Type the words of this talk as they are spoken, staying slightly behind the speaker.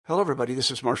Hello, everybody. This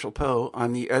is Marshall Poe.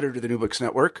 I'm the editor of the New Books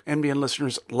Network. NBN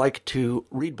listeners like to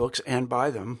read books and buy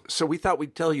them. So we thought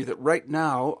we'd tell you that right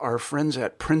now, our friends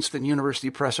at Princeton University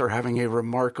Press are having a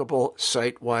remarkable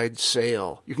site-wide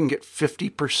sale. You can get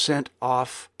 50%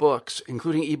 off books,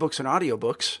 including ebooks and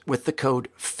audiobooks, with the code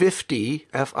 50,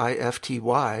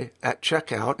 F-I-F-T-Y, at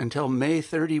checkout until May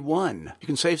 31. You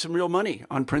can save some real money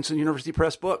on Princeton University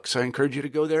Press books. I encourage you to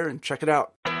go there and check it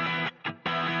out.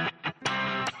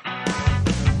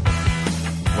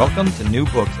 Welcome to New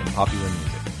Books in Popular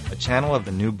Music, a channel of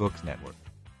the New Books Network.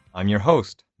 I'm your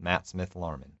host, Matt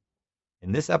Smith-Larman.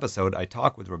 In this episode, I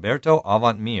talk with Roberto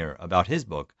Avant-Mir about his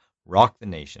book, Rock the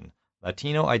Nation,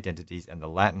 Latino Identities and the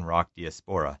Latin Rock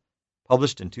Diaspora,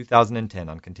 published in 2010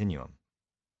 on Continuum.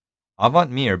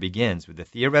 Avant-Mir begins with the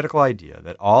theoretical idea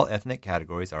that all ethnic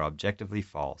categories are objectively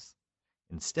false.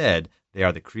 Instead, they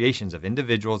are the creations of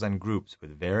individuals and groups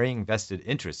with varying vested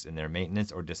interests in their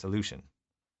maintenance or dissolution.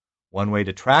 One way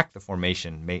to track the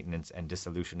formation, maintenance, and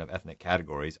dissolution of ethnic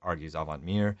categories, argues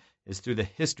Avant-Mir, is through the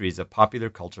histories of popular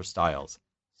culture styles,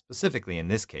 specifically in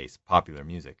this case, popular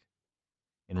music.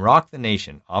 In Rock the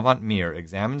Nation, Avant-Mir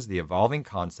examines the evolving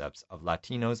concepts of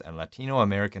Latinos and Latino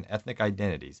American ethnic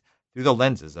identities through the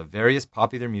lenses of various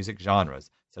popular music genres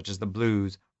such as the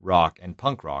blues, rock, and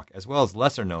punk rock, as well as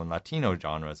lesser-known Latino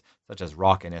genres such as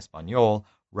rock en español,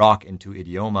 rock en tu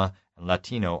idioma, and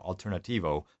Latino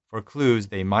alternativo, for clues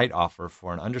they might offer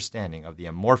for an understanding of the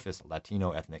amorphous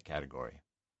Latino ethnic category.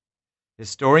 His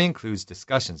story includes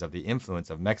discussions of the influence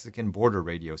of Mexican border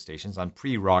radio stations on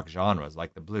pre-rock genres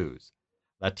like the blues,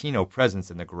 Latino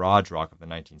presence in the garage rock of the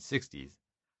 1960s,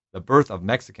 the birth of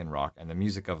Mexican rock and the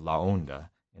music of La Onda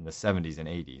in the 70s and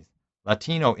 80s,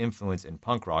 Latino influence in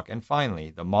punk rock, and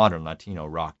finally, the modern Latino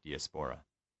rock diaspora.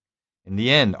 In the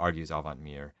end, argues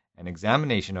Avant-Mir, an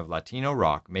examination of Latino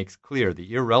rock makes clear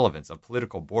the irrelevance of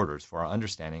political borders for our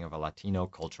understanding of a Latino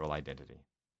cultural identity.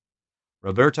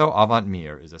 Roberto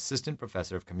Avant-Mir is Assistant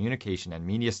Professor of Communication and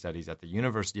Media Studies at the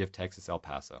University of Texas, El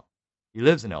Paso. He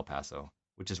lives in El Paso,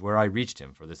 which is where I reached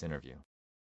him for this interview.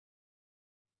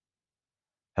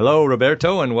 Hello,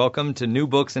 Roberto, and welcome to New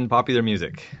Books in Popular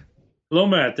Music. Hello,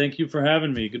 Matt. Thank you for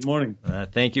having me. Good morning.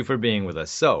 Thank you for being with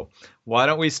us. So, why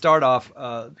don't we start off,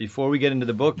 before we get into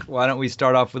the book, why don't we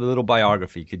start off with a little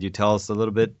biography? Could you tell us a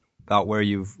little bit about where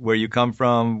you come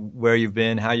from, where you've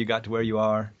been, how you got to where you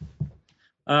are?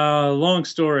 Long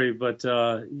story, but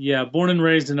born and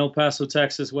raised in El Paso,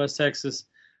 Texas, West Texas,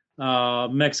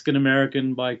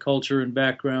 Mexican-American by culture and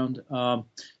background.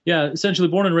 Essentially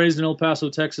born and raised in El Paso,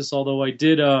 Texas, although I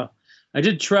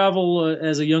did travel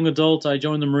as a young adult. I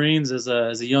joined the Marines as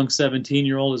a young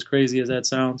 17-year-old, as crazy as that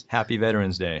sounds. Happy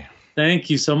Veterans Day. Thank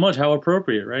you so much. How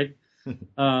appropriate, right?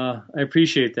 I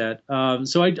appreciate that.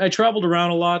 So I traveled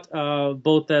around a lot,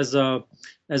 both as a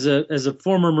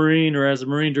former Marine or as a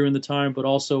Marine during the time, but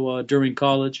also during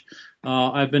college.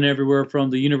 I've been everywhere from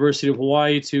the University of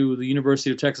Hawaii to the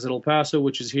University of Texas at El Paso,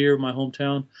 which is here, my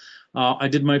hometown. I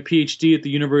did my PhD at the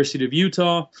University of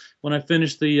Utah. When I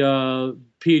finished the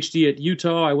PhD at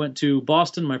Utah, I went to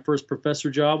Boston. My first professor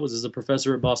job was as a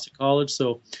professor at Boston College.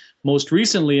 So most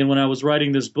recently, and when I was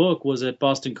writing this book, was at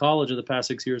Boston College in the past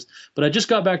 6 years. But I just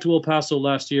got back to El Paso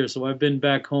last year, so I've been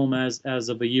back home as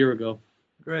of a year ago.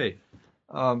 Great.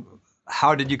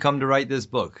 How did you come to write this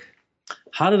book?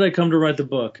 How did I come to write the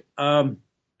book? To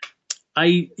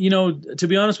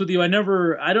be honest with you, I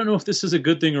don't know if this is a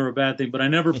good thing or a bad thing, but I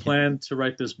never planned to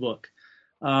write this book.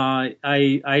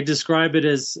 I describe it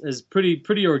as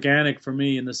pretty organic for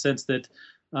me in the sense that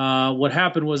what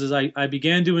happened was I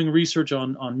began doing research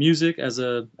on music as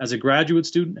a graduate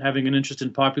student, having an interest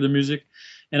in popular music,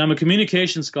 and I'm a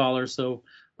communication scholar, so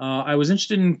I was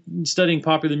interested in studying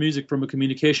popular music from a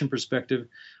communication perspective.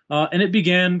 And it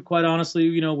began, quite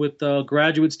honestly, with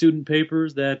graduate student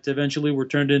papers that eventually were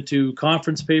turned into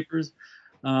conference papers.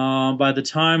 By the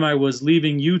time I was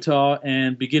leaving Utah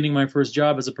and beginning my first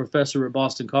job as a professor at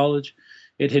Boston College,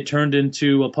 it had turned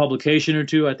into a publication or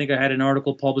two. I think I had an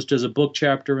article published as a book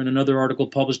chapter and another article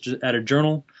published at a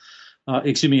journal.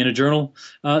 In a journal.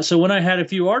 So when I had a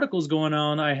few articles going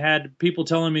on, I had people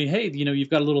telling me, hey, you've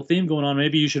got a little theme going on.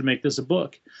 Maybe you should make this a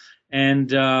book.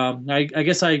 And I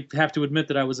guess I have to admit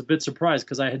that I was a bit surprised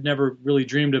because I had never really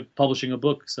dreamed of publishing a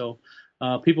book. So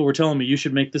people were telling me you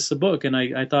should make this a book. And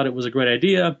I thought it was a great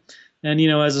idea. And,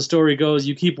 as the story goes,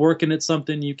 you keep working at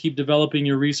something, you keep developing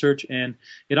your research. And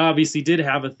it obviously did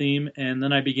have a theme. And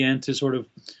then I began to sort of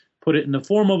put it in the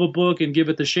form of a book and give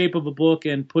it the shape of a book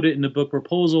and put it in a book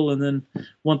proposal. And then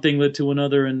one thing led to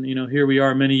another. And, here we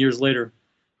are many years later.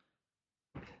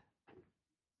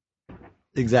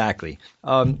 Exactly.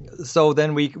 So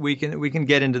then we can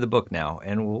get into the book now,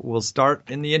 and we'll start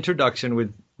in the introduction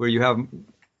with where you have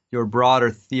your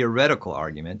broader theoretical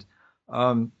argument.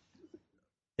 In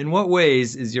what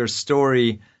ways is your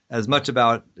story as much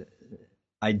about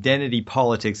identity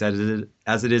politics as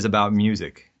it is about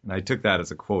music? And I took that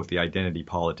as a quote, the identity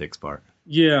politics part.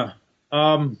 Yeah,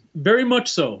 very much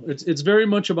so. It's very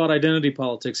much about identity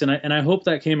politics, and I hope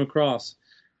that came across.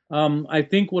 I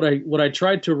think what I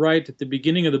tried to write at the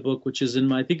beginning of the book, which is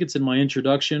I think it's in my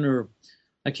introduction, or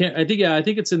I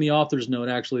think it's in the author's note,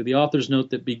 actually, the author's note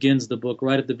that begins the book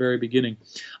right at the very beginning.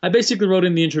 I basically wrote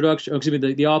in the introduction,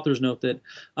 the author's note, that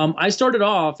I started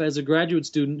off as a graduate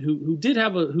student who did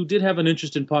have an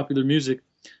interest in popular music.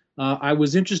 I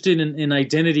was interested in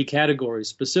identity categories,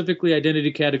 specifically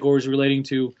identity categories relating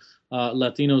to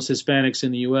Latinos, Hispanics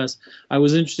in the U.S. I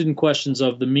was interested in questions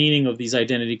of the meaning of these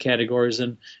identity categories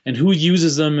and who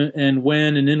uses them and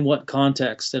when and in what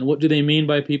context and what do they mean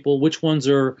by people, which ones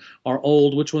are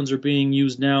old, which ones are being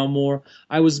used now more.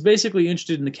 I was basically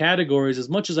interested in the categories as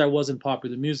much as I was in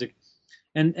popular music.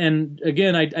 And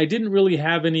again, I didn't really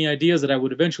have any ideas that I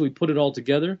would eventually put it all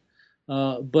together.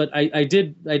 But I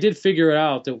did figure it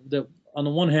out that on the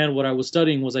one hand, what I was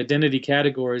studying was identity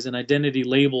categories and identity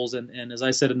labels, and as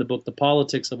I said in the book, the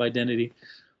politics of identity,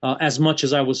 as much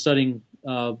as I was studying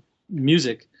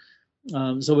music.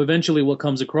 So eventually, what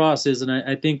comes across is, and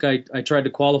I think I tried to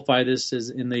qualify this as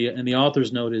in the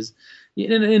author's note, is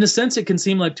in a sense it can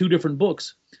seem like two different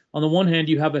books. On the one hand,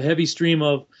 you have a heavy stream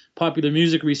of popular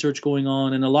music research going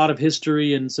on and a lot of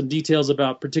history and some details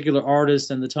about particular artists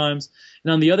and the times.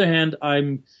 And on the other hand,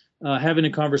 I'm having a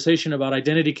conversation about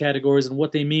identity categories and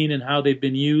what they mean and how they've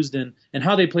been used and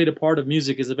how they played a part of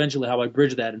music is eventually how I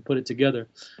bridge that and put it together.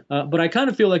 But I kind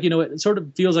of feel like, it sort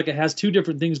of feels like it has two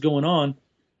different things going on.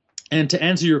 And to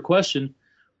answer your question,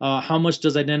 how much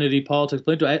does identity politics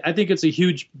play into it? I think it's a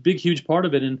huge part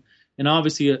of it, and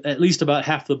obviously at least about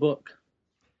half the book.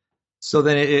 So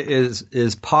then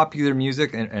is popular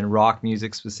music and rock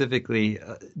music specifically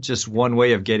just one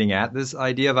way of getting at this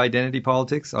idea of identity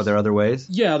politics? Are there other ways?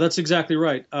 Yeah, that's exactly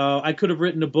right. I could have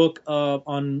written a book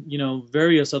on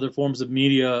various other forms of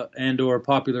media and or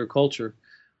popular culture.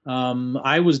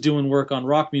 I was doing work on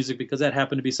rock music because that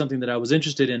happened to be something that I was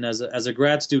interested in as a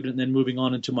grad student and then moving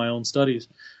on into my own studies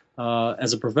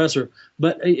as a professor.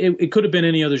 But it could have been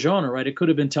any other genre, right? It could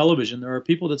have been television. There are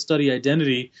people that study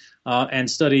identity and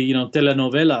study,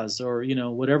 telenovelas or,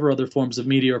 whatever other forms of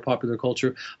media or popular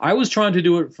culture. I was trying to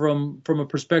do it from a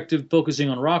perspective focusing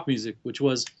on rock music, which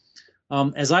was,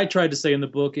 as I tried to say in the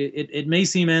book, it may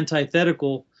seem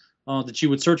antithetical that you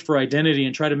would search for identity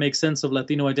and try to make sense of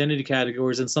Latino identity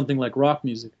categories in something like rock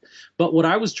music. But what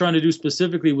I was trying to do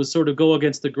specifically was sort of go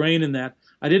against the grain in that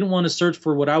I didn't want to search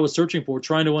for what I was searching for,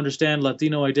 trying to understand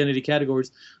Latino identity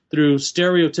categories through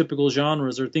stereotypical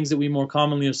genres or things that we more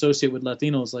commonly associate with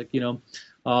Latinos, like,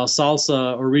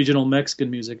 salsa or regional Mexican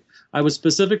music. I was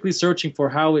specifically searching for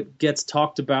how it gets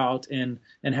talked about and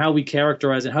how we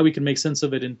characterize it, how we can make sense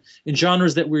of it in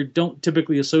genres that we don't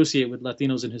typically associate with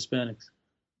Latinos and Hispanics.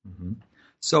 Mm-hmm.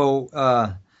 So,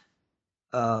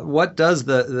 what does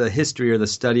the history or the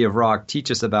study of rock teach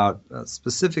us about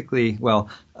specifically,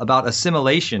 about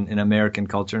assimilation in American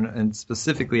culture, and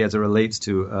specifically as it relates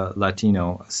to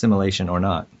Latino assimilation or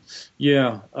not?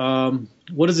 Yeah.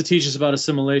 What does it teach us about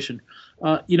assimilation?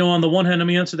 On the one hand, let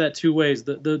me answer that two ways.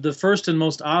 The first and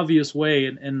most obvious way,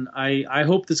 and I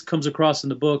hope this comes across in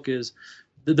the book, is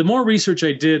the more research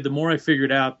I did, the more I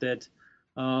figured out that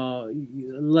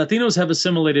Latinos have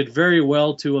assimilated very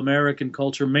well to American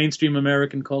culture, mainstream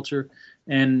American culture,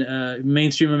 and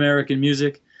mainstream American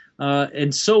music,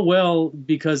 and so well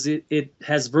because it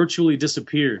has virtually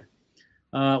disappeared.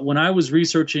 When I was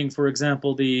researching, for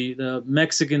example, the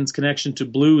Mexicans' connection to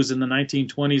blues in the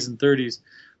 1920s and 30s,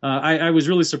 I was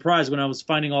really surprised when I was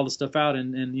finding all the stuff out,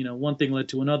 and one thing led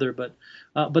to another.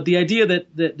 But the idea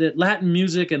that Latin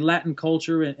music and Latin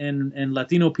culture and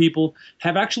Latino people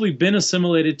have actually been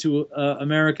assimilated to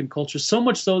American culture, so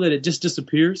much so that it just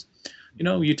disappears.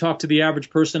 You talk to the average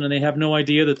person and they have no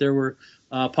idea that there were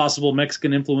possible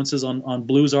Mexican influences on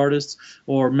blues artists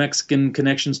or Mexican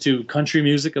connections to country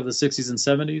music of the 60s and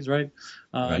 70s, right?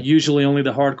 Right. Usually only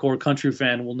the hardcore country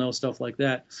fan will know stuff like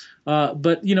that.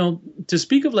 But to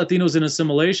speak of Latinos in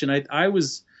assimilation, I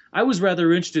was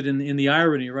rather interested in the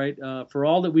irony, right? For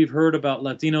all that we've heard about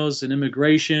Latinos and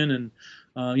immigration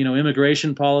and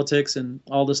immigration politics and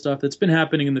all the stuff that's been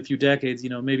happening in the few decades,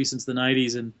 maybe since the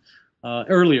 90s and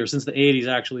earlier, since the 80s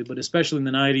actually, but especially in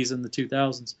the 90s and the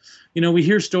 2000s. We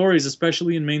hear stories,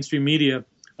 especially in mainstream media,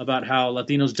 about how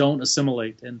Latinos don't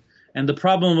assimilate. And the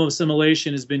problem of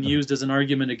assimilation has been used as an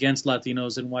argument against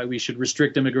Latinos and why we should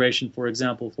restrict immigration, for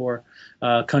example, for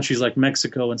countries like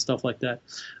Mexico and stuff like that.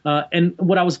 And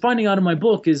what I was finding out in my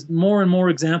book is more and more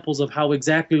examples of how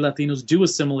exactly Latinos do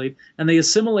assimilate, and they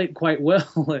assimilate quite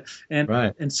well,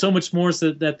 and so much more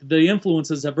so that the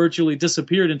influences have virtually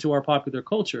disappeared into our popular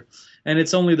culture. And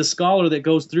it's only the scholar that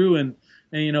goes through and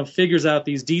figures out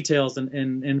these details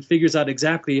and figures out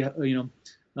exactly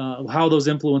how those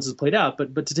influences played out.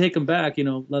 But to take them back,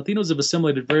 Latinos have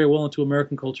assimilated very well into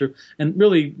American culture and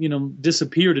really,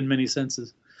 disappeared in many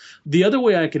senses. The other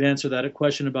way I could answer that, a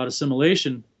question about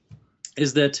assimilation,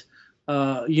 is that,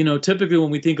 typically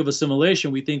when we think of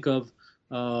assimilation, we think of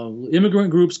immigrant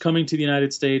groups coming to the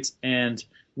United States and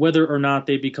whether or not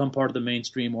they become part of the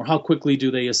mainstream, or how quickly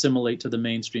do they assimilate to the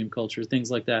mainstream culture,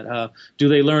 things like that. Do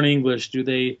they learn English? Do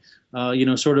they,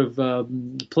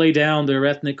 play down their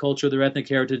ethnic culture, their ethnic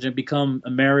heritage, and become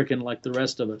American like the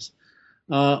rest of us?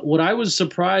 What I was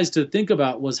surprised to think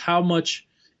about was how much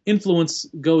influence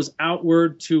goes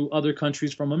outward to other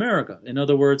countries from America. In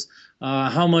other words,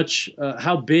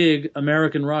 how big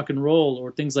American rock and roll,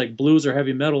 or things like blues or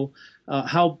heavy metal,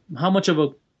 how much of a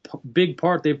big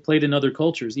part they've played in other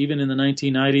cultures, even in the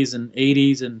 1990s and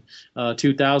 80s and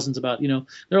 2000s.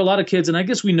 There are a lot of kids, and I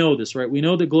guess we know this, right? We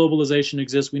know that globalization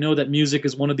exists. We know that music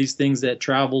is one of these things that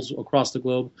travels across the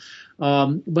globe.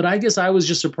 But I guess I was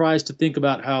just surprised to think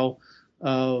about how,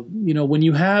 when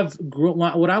you have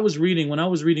what I was reading when I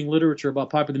was reading literature about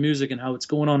popular music and how it's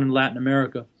going on in Latin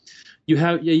America.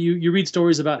 You read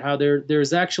stories about how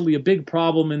there's actually a big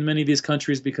problem in many of these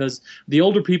countries because the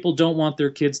older people don't want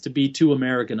their kids to be too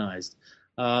Americanized.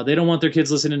 They don't want their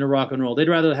kids listening to rock and roll. They'd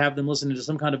rather have them listening to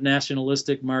some kind of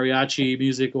nationalistic mariachi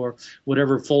music or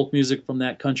whatever folk music from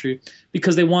that country,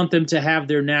 because they want them to have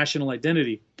their national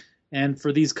identity. And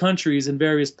for these countries in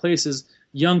various places,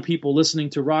 young people listening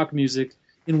to rock music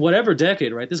in whatever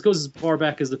decade, right? This goes as far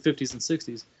back as the 50s and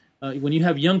 60s. When you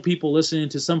have young people listening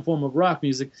to some form of rock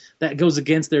music, that goes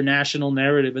against their national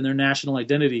narrative and their national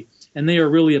identity. And they are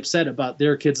really upset about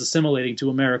their kids assimilating to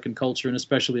American culture and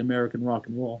especially American rock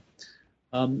and roll.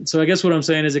 So I guess what I'm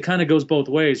saying is it kind of goes both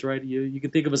ways, right? You can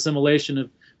think of assimilation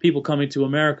of people coming to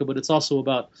America, but it's also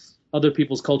about other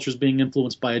people's cultures being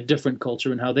influenced by a different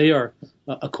culture and how they are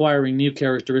acquiring new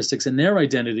characteristics in their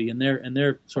identity and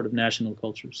their sort of national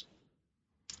cultures.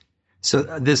 So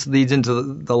this leads into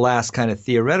the last kind of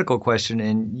theoretical question,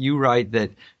 and you write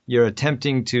that you're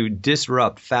attempting to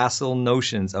disrupt facile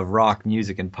notions of rock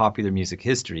music and popular music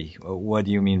history. What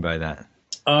do you mean by that?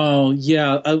 Oh,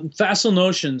 yeah, facile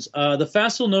notions. The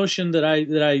facile notion that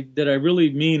I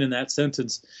really mean in that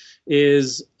sentence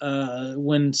is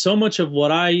when so much of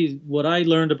what I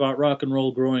learned about rock and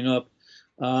roll growing up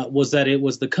was that it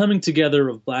was the coming together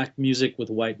of black music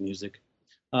with white music.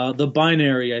 The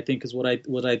binary, I think, is what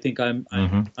I think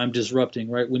I'm disrupting,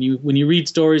 right? When you read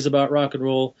stories about rock and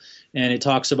roll, and it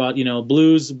talks about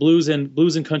blues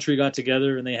and country got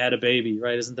together and they had a baby,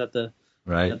 right? Isn't that the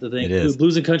thing? It is.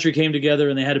 Blues and country came together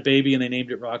and they had a baby and they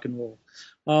named it rock and roll.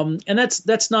 And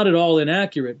that's not at all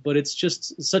inaccurate, but it's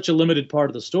just such a limited part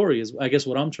of the story, is I guess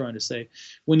what I'm trying to say.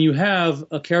 When you have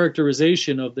a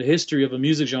characterization of the history of a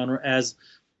music genre as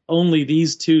only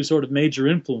these two sort of major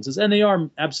influences, and they are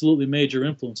absolutely major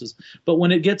influences, but when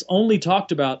it gets only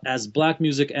talked about as black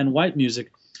music and white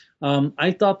music,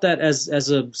 I thought that as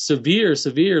a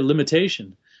severe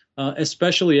limitation,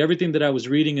 especially everything that I was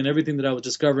reading and everything that I was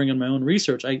discovering in my own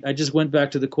research. I just went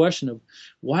back to the question of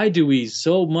why do we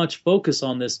so much focus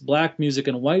on this black music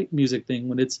and white music thing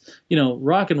when it's,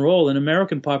 rock and roll and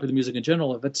American popular music in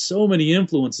general have had so many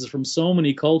influences from so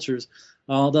many cultures.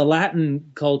 The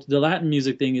Latin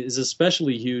music thing is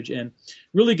especially huge and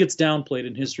really gets downplayed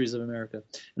in histories of America.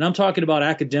 And I'm talking about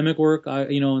academic work.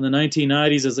 In the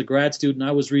 1990s, as a grad student,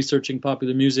 I was researching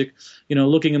popular music,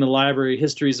 looking in the library,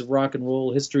 histories of rock and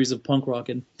roll, histories of punk rock,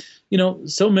 and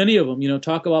so many of them,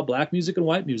 talk about black music and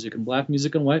white music and black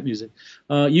music and white music.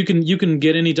 You can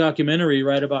get any documentary,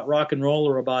 right, about rock and roll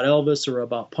or about Elvis or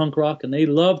about punk rock, and they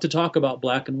love to talk about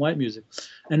black and white music.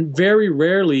 And very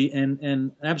rarely,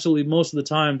 and absolutely most of the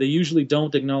time, they usually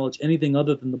don't acknowledge anything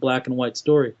other than the black and white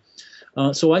story.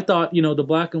 So I thought, the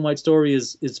black and white story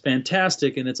is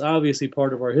fantastic, and it's obviously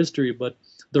part of our history, but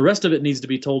the rest of it needs to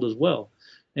be told as well.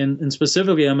 And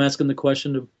specifically, I'm asking the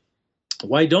question of,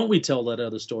 why don't we tell that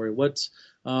other story?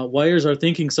 Why is our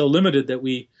thinking so limited that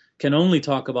we can only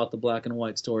talk about the black and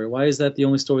white story? Why is that the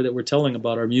only story that we're telling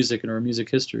about our music and our music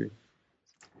history?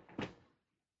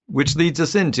 Which leads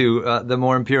us into the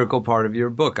more empirical part of your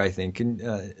book, I think.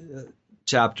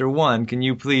 Chapter 1, can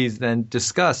you please then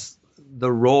discuss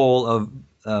the role of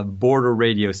border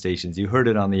radio stations. You heard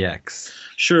it on the X.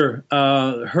 Sure.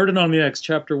 Heard it on the X,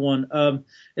 Chapter 1.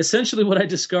 Essentially, what I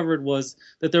discovered was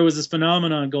that there was this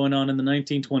phenomenon going on in the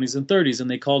 1920s and 30s, and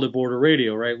they called it border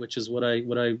radio, right? Which is what I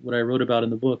wrote about in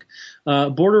the book.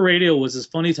 Border radio was this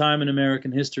funny time in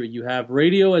American history. You have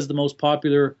radio as the most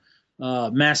popular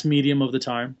mass medium of the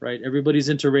time, right? Everybody's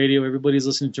into radio. Everybody's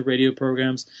listening to radio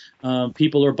programs.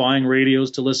 People are buying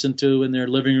radios to listen to in their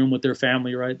living room with their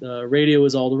family, right? Radio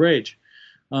is all the rage.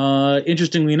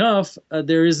 Interestingly enough,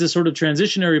 there is this sort of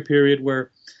transitionary period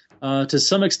where, to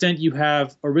some extent, you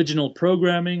have original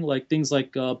programming, like things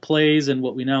like plays and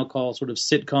what we now call sort of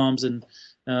sitcoms and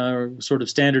sort of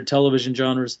standard television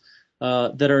genres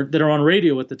that are on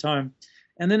radio at the time.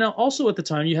 And then also at the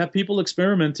time, you have people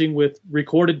experimenting with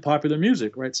recorded popular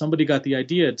music, right? Somebody got the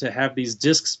idea to have these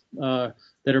discs that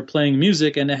are playing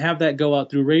music and to have that go out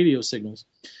through radio signals.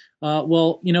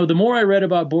 Well, the more I read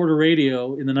about border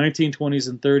radio in the 1920s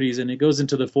and 30s, and it goes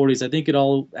into the 40s, I think it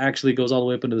all actually goes all the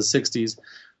way up into the 60s.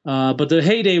 But the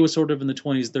heyday was sort of in the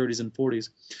 20s, 30s, and 40s.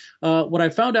 What I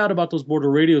found out about those border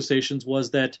radio stations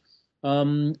was that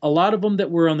a lot of them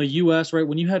that were on the U.S., right,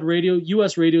 when you had radio,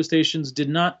 U.S. radio stations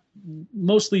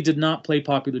mostly did not play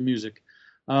popular music.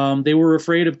 They were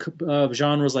afraid of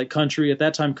genres like country. At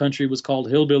that time, country was called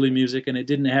hillbilly music, and it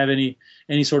didn't have any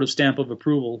sort of stamp of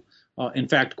approval. In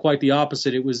fact, quite the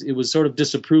opposite. It was sort of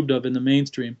disapproved of in the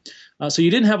mainstream. So you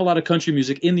didn't have a lot of country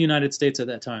music in the United States at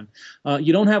that time.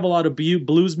 You don't have a lot of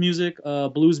blues music.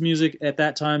 Blues music at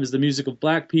that time is the music of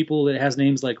black people. It has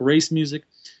names like race music,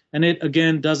 and it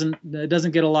again doesn't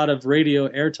get a lot of radio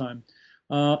airtime.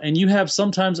 And you have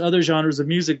sometimes other genres of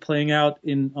music playing out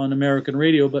on American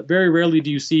radio, but very rarely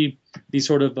do you see these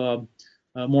sort of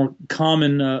more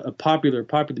common popular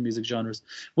music genres.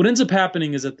 What ends up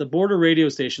happening is that the border radio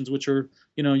stations, which are,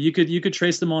 you could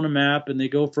trace them on a map, and they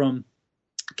go from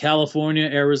California,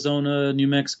 Arizona, New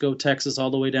Mexico, Texas,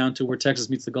 all the way down to where Texas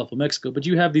meets the Gulf of Mexico. But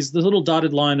you have this little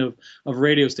dotted line of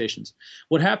radio stations.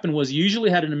 What happened was you usually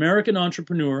had an American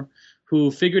entrepreneur who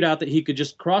figured out that he could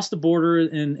just cross the border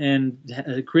and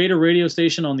create a radio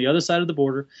station on the other side of the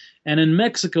border. And in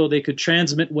Mexico, they could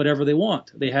transmit whatever they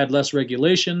want. They had less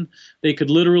regulation. They could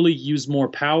literally use more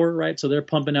power, right? So they're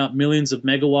pumping out millions of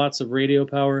megawatts of radio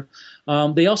power.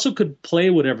 They also could play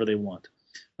whatever they want.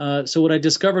 So what I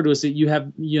discovered was that you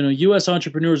have, U.S.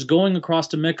 entrepreneurs going across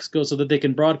to Mexico so that they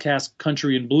can broadcast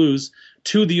country and blues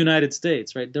to the United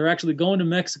States, right? They're actually going to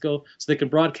Mexico so they can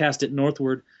broadcast it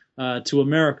northward to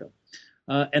America.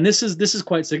 And this is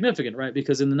quite significant, right?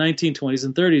 Because in the 1920s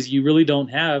and 30s, you really don't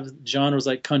have genres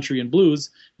like country and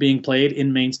blues being played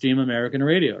in mainstream American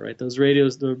radio, right? Those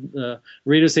the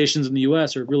radio stations in the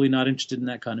U.S. are really not interested in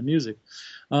that kind of music.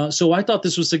 So I thought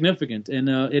this was significant, and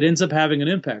it ends up having an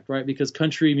impact, right? Because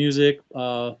country music,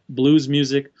 blues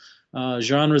music,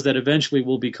 genres that eventually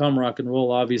will become rock and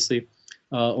roll, obviously,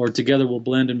 or together will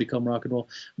blend and become rock and roll.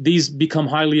 These become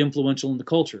highly influential in the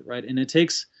culture, right? And it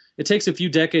takes a few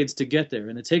decades to get there,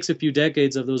 and it takes a few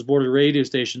decades of those border radio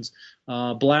stations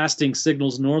blasting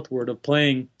signals northward of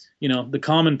playing, the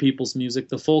common people's music,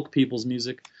 the folk people's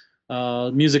music,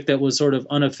 music that was sort of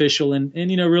unofficial and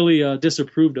really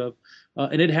disapproved of.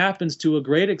 And it happens to a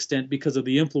great extent because of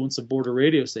the influence of border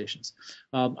radio stations.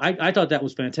 I thought that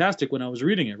was fantastic when I was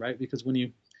reading it, right? Because when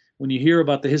you hear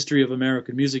about the history of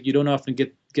American music, you don't often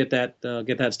get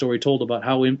that story told about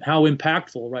how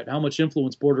impactful, right? How much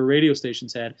influence border radio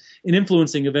stations had in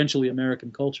influencing eventually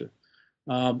American culture.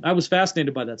 I was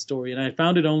fascinated by that story, and I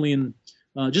found it only in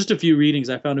just a few readings.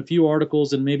 I found a few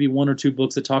articles and maybe one or two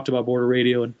books that talked about border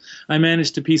radio, and I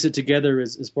managed to piece it together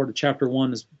as part of Chapter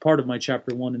 1, as part of my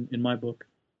Chapter 1 in my book.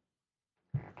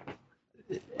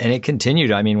 And it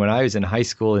continued. I mean, when I was in high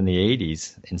school in the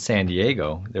 80s in San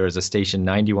Diego, there was a station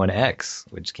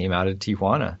 91X, which came out of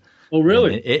Tijuana. Oh,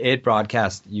 really? It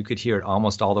broadcast. You could hear it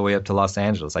almost all the way up to Los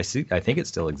Angeles. I think it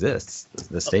still exists,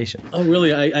 the station. Oh,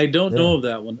 really? I don't know of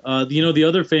that one. The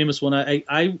other famous one,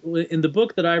 I in the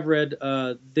book that I've read,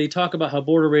 they talk about how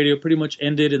border radio pretty much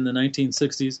ended in the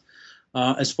 1960s.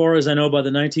 As far as I know, by the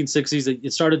 1960s,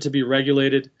 it started to be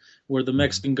regulated, where the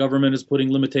Mexican government is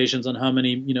putting limitations on how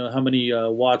many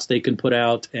watts they can put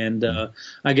out. And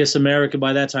I guess America,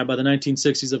 by that time, by the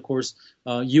 1960s, of course,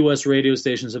 U.S. radio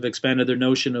stations have expanded their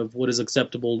notion of what is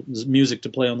acceptable music to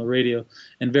play on the radio.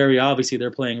 And very obviously,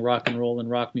 they're playing rock and roll and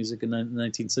rock music in the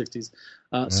 1960s.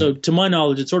 So to my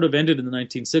knowledge, it sort of ended in the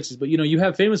 1960s. But, you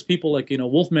have famous people like,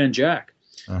 Wolfman Jack.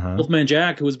 Wolfman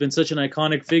Jack, who has been such an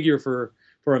iconic figure for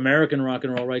American rock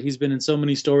and roll, right? He's been in so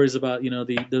many stories about,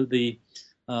 the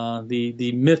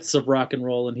myths of rock and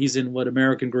roll, and he's in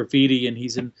American Graffiti, and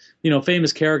he's in,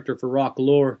 famous character for rock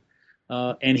lore.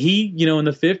 And he, in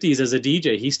the 50s as a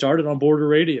DJ, he started on border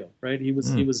radio, right? He was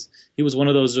one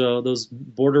of those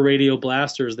border radio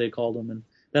blasters, they called him, and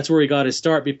that's where he got his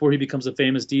start before he becomes a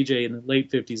famous DJ in the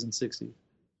late 50s and 60s.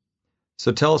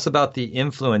 So tell us about the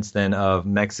influence then of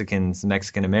Mexican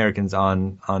Americans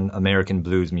on American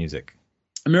blues music.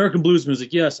 American blues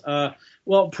music, yes.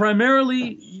 Well,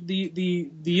 primarily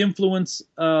the influence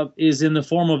is in the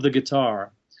form of the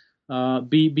guitar.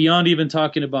 Beyond even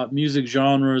talking about music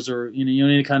genres or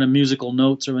any kind of musical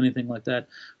notes or anything like that,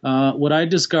 what I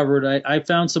discovered, I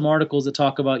found some articles that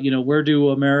talk about where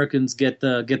do Americans get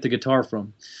the guitar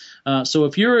from. So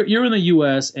if you're in the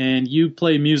U.S. and you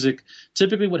play music,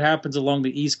 typically what happens along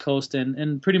the East Coast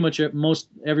and pretty much most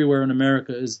everywhere in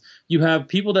America is you have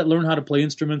people that learn how to play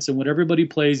instruments, and what everybody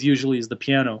plays usually is the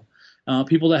piano.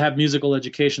 People that have musical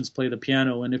educations play the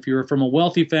piano, and if you're from a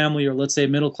wealthy family or let's say a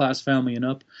middle class family and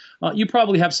up, you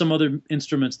probably have some other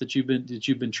instruments that you've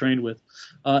been trained with.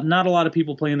 Not a lot of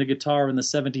people playing the guitar in the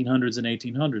 1700s and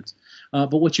 1800s,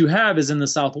 but what you have is in the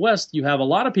Southwest you have a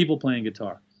lot of people playing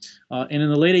guitar. And in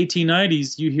the late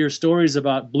 1890s, you hear stories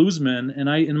about bluesmen, and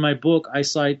in my book I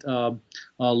cite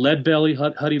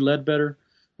Leadbelly, Huddie Ledbetter,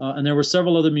 and there were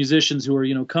several other musicians who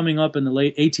were coming up in the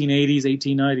late 1880s,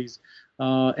 1890s.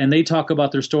 And they talk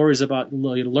about their stories about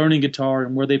learning guitar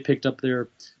and where they picked up their,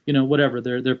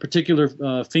 their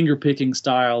particular finger picking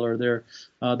style or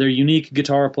their unique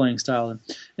guitar playing style.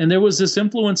 And there was this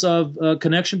influence of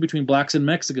connection between blacks and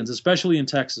Mexicans, especially in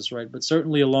Texas, right? But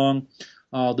certainly along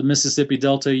the Mississippi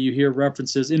Delta, you hear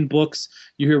references in books.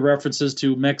 You hear references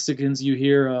to Mexicans. You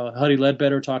hear Huddie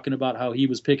Ledbetter talking about how he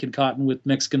was picking cotton with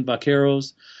Mexican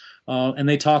vaqueros. And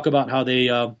they talk about how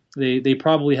they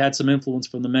probably had some influence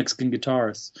from the Mexican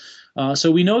guitarists.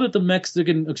 So we know that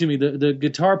the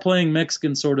guitar playing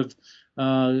Mexicans sort of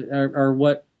are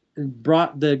what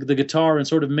brought the guitar and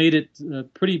sort of made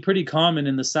it pretty common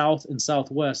in the South and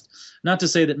Southwest. Not to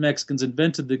say that Mexicans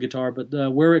invented the guitar,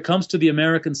 but where it comes to the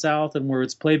American South and where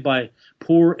it's played by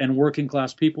poor and working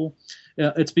class people,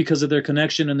 it's because of their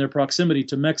connection and their proximity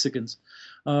to Mexicans.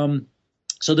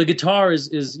 So the guitar is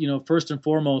first and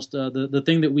foremost the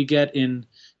thing that we get in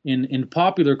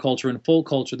popular culture and folk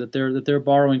culture that they're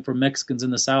borrowing from Mexicans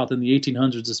in the South in the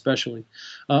 1800s especially.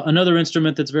 Another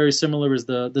instrument that's very similar is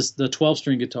the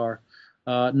 12-string guitar.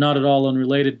 Not at all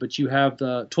unrelated, but you have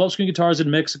 12-string guitars in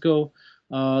Mexico.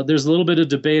 There's a little bit of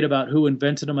debate about who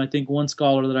invented them. I think one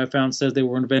scholar that I found says they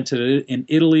were invented in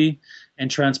Italy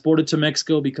and transported to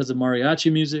Mexico because of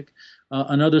mariachi music.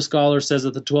 Another scholar says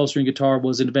that the 12-string guitar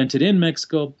was invented in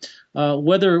Mexico.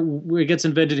 Whether it gets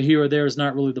invented here or there is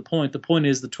not really the point. The point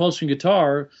is the 12-string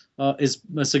guitar is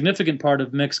a significant part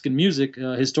of Mexican music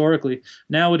historically.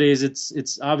 Nowadays,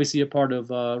 it's obviously a part of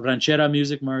ranchera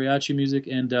music, mariachi music,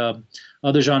 and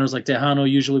other genres like Tejano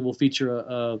usually will feature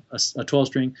a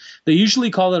 12-string. They usually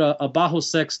call it a bajo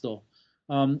sexto.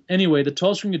 Anyway, the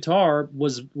 12-string guitar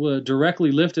was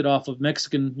directly lifted off of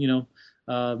Mexican,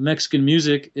 Mexican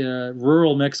music,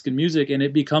 rural Mexican music, and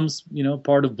it becomes,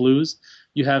 part of blues.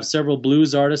 You have several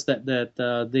blues artists that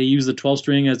they use the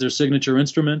 12-string as their signature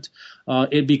instrument.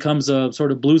 It becomes a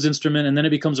sort of blues instrument, and then it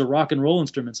becomes a rock and roll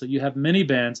instrument. So you have many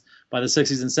bands by the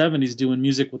 60s and 70s doing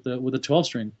music with a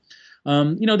 12-string.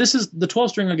 This is the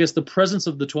 12-string. I guess the presence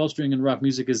of the 12-string in rock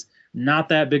music is not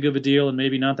that big of a deal, and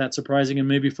maybe not that surprising, and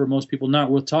maybe for most people not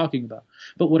worth talking about.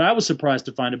 But what I was surprised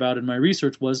to find about in my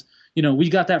research was, we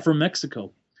got that from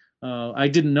Mexico. I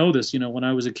didn't know this, when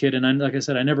I was a kid, and like I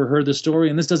said, I never heard this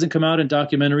story, and this doesn't come out in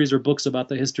documentaries or books about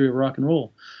the history of rock and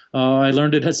roll. I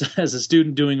learned it as a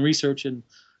student doing research and,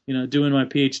 doing my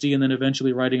PhD, and then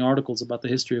eventually writing articles about the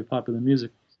history of popular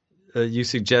music. You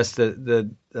suggest that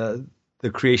the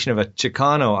creation of a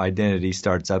Chicano identity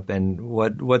starts up, and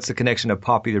what's the connection of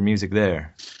popular music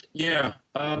there? Yeah,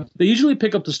 they usually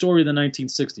pick up the story of the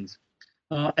 1960s.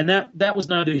 And that was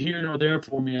neither here nor there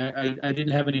for me. I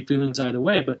didn't have any feelings either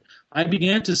way, but I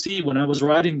began to see when I was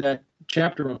writing that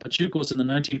chapter on Pachucos in the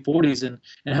 1940s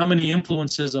and how many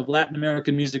influences of Latin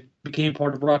American music became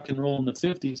part of rock and roll in the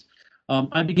 50s.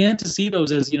 I began to see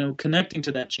those as, connecting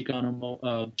to that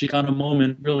Chicano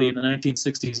moment really in the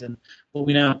 1960s and what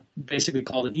we now basically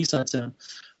call the East Side sound.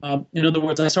 In other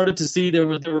words, I started to see there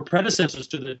were predecessors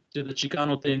to the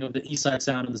Chicano thing of the East Side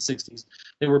sound in the 60s.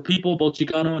 There were people, both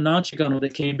Chicano and non-Chicano,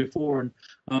 that came before,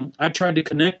 and I tried to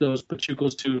connect those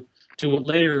Pachucos to what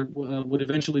later would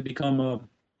eventually become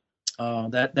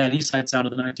that East Side sound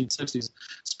of the 1960s.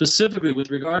 Specifically,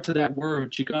 with regard to that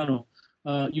word, Chicano,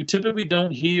 you typically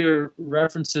don't hear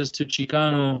references to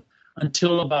Chicano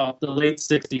until about the late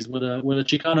 60s, where the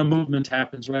Chicano movement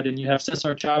happens, right? And you have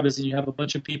Cesar Chavez and you have a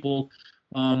bunch of people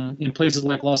in places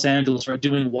like Los Angeles, right,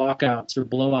 doing walkouts or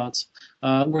blowouts,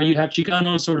 where you have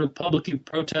Chicanos sort of publicly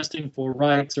protesting for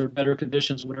rights or better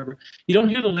conditions, whatever. You don't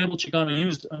hear the label Chicano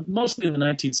used mostly in the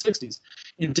 1960s.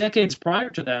 In decades prior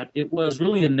to that, it was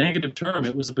really a negative term.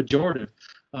 It was a pejorative.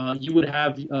 You would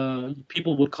have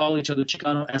people would call each other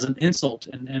Chicano as an insult,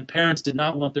 and parents did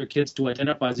not want their kids to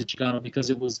identify as a Chicano because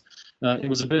it was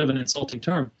a bit of an insulting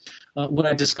term. What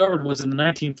I discovered was in the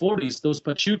 1940s, those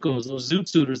Pachucos, those Zoot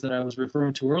Suiters that I was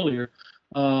referring to earlier,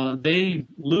 they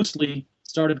loosely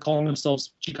started calling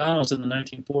themselves Chicanos in the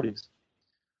 1940s.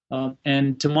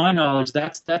 And to my knowledge,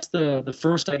 that's the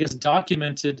first, I guess,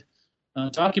 documented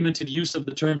use of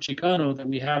the term Chicano that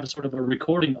we have sort of a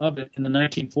recording of it in the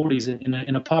 1940s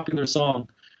in a popular song,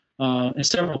 in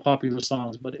several popular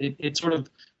songs. But it sort of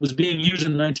was being used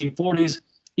in the 1940s,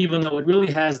 even though it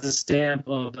really has the stamp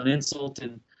of an insult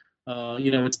and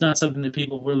it's not something that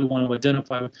people really want to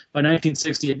identify with. By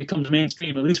 1960, it becomes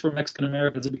mainstream, at least for Mexican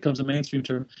Americans, it becomes a mainstream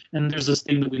term. And there's this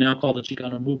thing that we now call the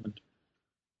Chicano movement.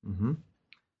 Mm-hmm.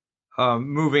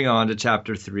 Moving on to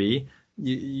chapter 3,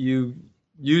 you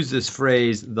use this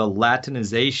phrase, the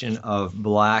Latinization of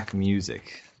black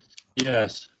music.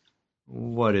 Yes.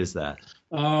 What is that?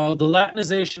 The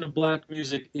Latinization of black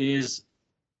music is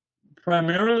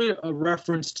primarily a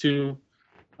reference to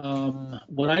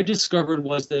what I discovered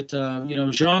was that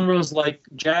genres like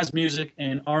jazz music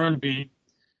and R&B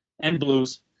and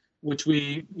blues, which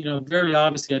we very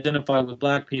obviously identify with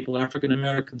black people, African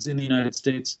Americans in the United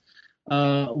States.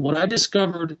 What I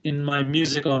discovered in my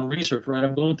music on research, right?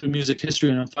 I'm going through music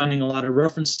history and I'm finding a lot of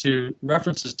references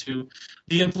to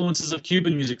the influences of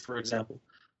Cuban music, for example.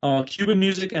 Cuban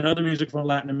music and other music from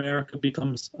Latin America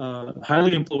becomes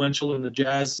highly influential in the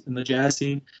jazz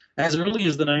scene as early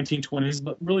as the 1920s,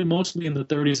 but really mostly in the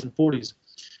 30s and 40s.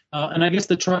 And I guess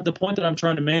the point that I'm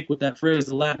trying to make with that phrase,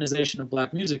 the Latinization of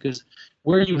black music, is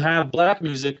where you have black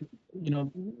music.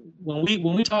 When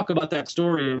we talk about that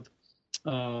story of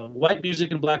white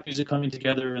music and black music coming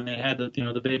together, and they had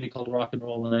the baby called rock and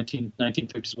roll in the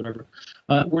 1950s, whatever.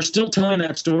 We're still telling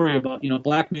that story about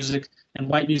black music and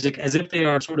white music as if they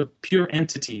are sort of pure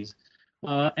entities.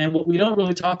 And what we don't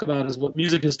really talk about is what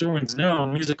music historians know,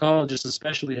 and musicologists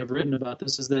especially have written about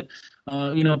this, is that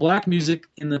black music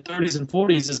in the 30s and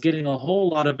 40s is getting a whole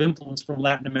lot of influence from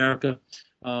Latin America,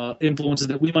 influences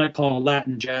that we might call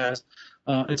Latin jazz.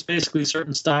 It's basically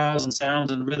certain styles and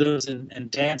sounds and rhythms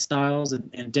and dance styles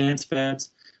and dance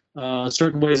fads,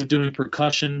 certain ways of doing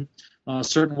percussion,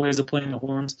 certain ways of playing the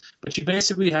horns. But you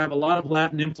basically have a lot of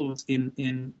Latin influence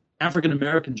in African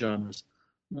American genres.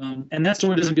 And that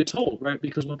story doesn't get told, right?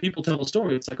 Because when people tell a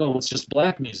story, it's like, oh, it's just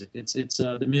black music. It's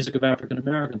the music of African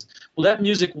Americans. Well, that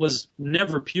music was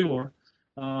never pure,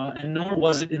 and nor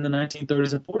was it in the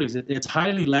 1930s and 40s. It's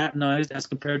highly Latinized as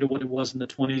compared to what it was in the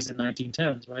 20s and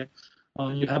 1910s, right?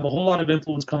 You have a whole lot of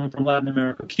influence coming from Latin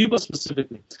America, Cuba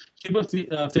specifically. Cuba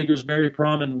figures very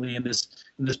prominently in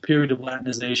this period of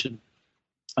Latinization.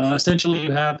 Essentially,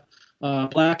 you have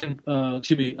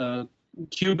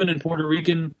Cuban and Puerto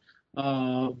Rican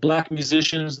black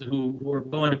musicians who are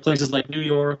going to places like New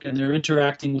York, and they're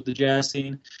interacting with the jazz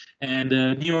scene. And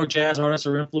New York jazz artists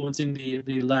are influencing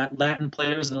the Latin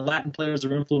players, and the Latin players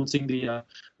are influencing the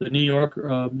New York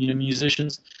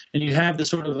musicians. And you have this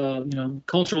sort of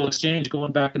cultural exchange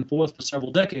going back and forth for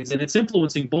several decades, and it's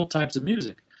influencing both types of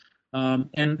music. And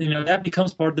that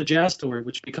becomes part of the jazz story,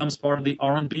 which becomes part of the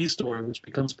R&B story, which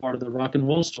becomes part of the rock and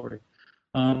roll story.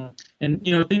 And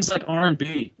things like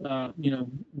R&B,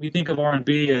 we think of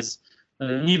R&B as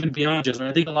even beyond jazz. And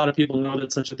I think a lot of people know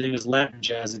that such a thing as Latin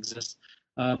jazz exists.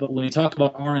 But when you talk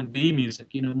about R&B music,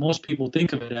 most people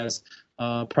think of it as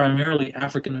primarily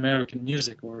African American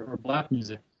music or black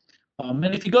music. And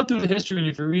if you go through the history and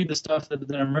if you read the stuff that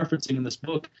I'm referencing in this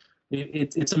book,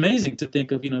 it's amazing to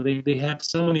think of. They have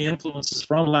so many influences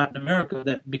from Latin America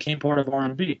that became part of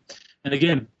R&B. And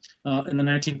again, in the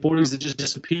 1940s, it just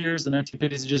disappears. The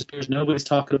 1950s, it disappears. Nobody's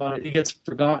talking about it. It gets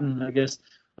forgotten, I guess.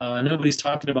 Nobody's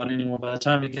talking about it anymore. By the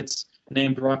time it gets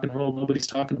named rock and roll, nobody's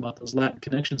talking about those Latin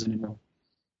connections anymore.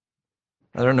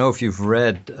 I don't know if you've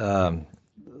read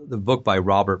the book by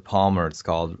Robert Palmer. It's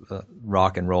called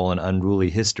Rock and Roll: An Unruly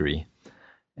History.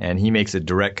 And he makes a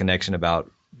direct connection about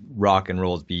rock and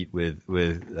roll's beat with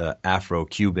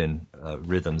Afro-Cuban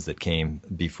rhythms that came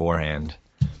beforehand.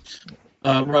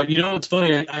 Right. It's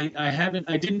funny. I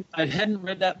hadn't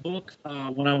read that book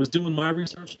when I was doing my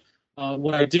research.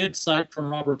 What I did cite from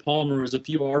Robert Palmer is a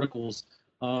few articles,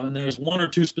 and there's one or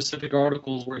two specific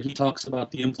articles where he talks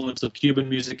about the influence of Cuban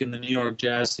music in the New York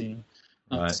jazz scene.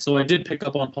 Right. So I did pick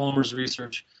up on Palmer's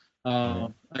research. I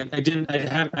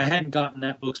hadn't gotten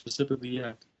that book specifically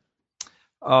yet.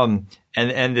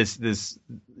 And this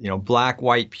black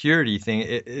white purity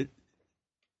thing,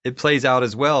 it plays out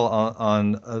as well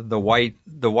on the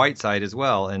white side as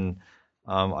well. And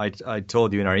I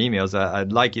told you in our emails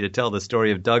I'd like you to tell the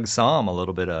story of Doug Sahm a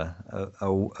little bit,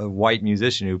 a white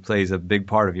musician who plays a big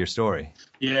part of your story.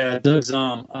 Yeah, Doug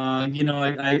Sahm.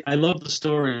 I love the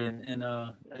story,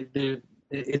 and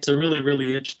it's a really,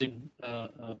 really interesting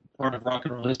part of rock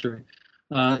and roll history.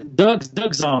 Doug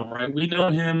Sahm, right? We know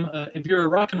him. If you're a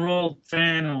rock and roll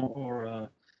fan or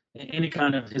any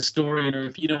kind of historian, or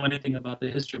if you know anything about the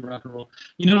history of rock and roll,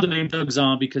 you know the name Doug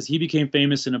Sahm because he became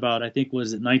famous in about, I think,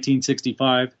 was it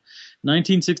 1965 or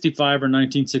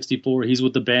 1964. He's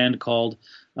with the band called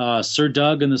Sir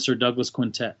Doug and the Sir Douglas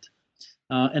Quintet.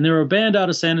 And they were a band out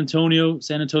of San Antonio,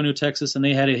 Texas, and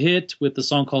they had a hit with the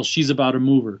song called She's About a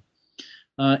Mover.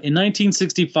 In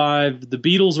 1965, the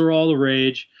Beatles were all the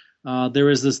rage. There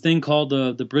was this thing called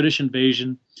the British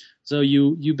invasion. So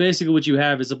you basically what you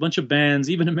have is a bunch of bands,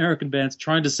 even American bands,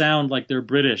 trying to sound like they're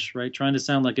British, right? Trying to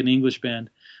sound like an English band.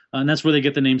 And that's where they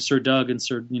get the name Sir Doug and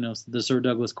the Sir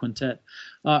Douglas Quintet.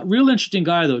 Real interesting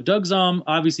guy though. Doug Sahm,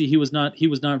 obviously he was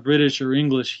not British or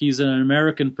English. He's an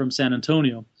American from San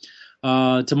Antonio.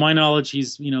 To my knowledge,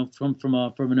 he's from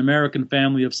an American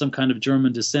family of some kind of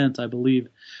German descent, I believe.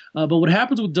 But what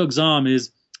happens with Doug Sahm is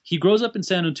he grows up in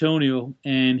San Antonio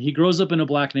and he grows up in a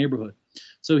black neighborhood.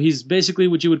 So he's basically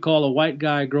what you would call a white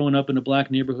guy growing up in a black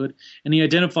neighborhood, and he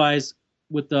identifies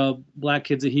with the black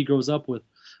kids that he grows up with.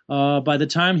 By the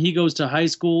time he goes to high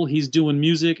school, he's doing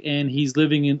music and he's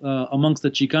living in amongst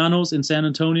the Chicanos in San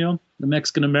Antonio, the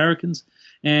Mexican Americans,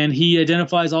 and he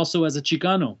identifies also as a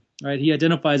Chicano. Right, he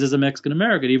identifies as a Mexican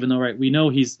American, even though we know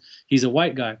he's a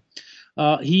white guy.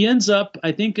 He ends up,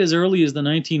 I think, as early as the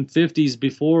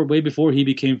 1950s, way before he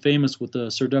became famous with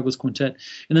the Sir Douglas Quintet.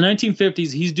 In the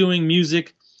 1950s, he's doing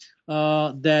music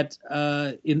that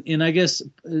in I guess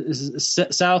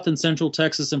South and Central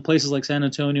Texas and places like San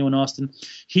Antonio and Austin,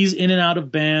 he's in and out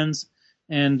of bands,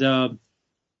 and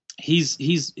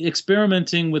he's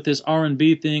experimenting with this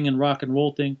R&B thing and rock and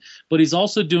roll thing, but he's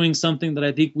also doing something that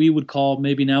I think we would call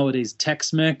maybe nowadays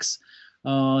Tex-Mex.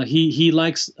 He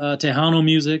likes Tejano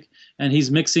music, and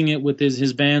he's mixing it with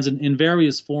his bands in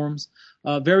various forms,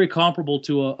 very comparable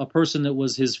to a person that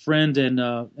was his friend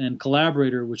and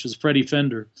collaborator, which was Freddie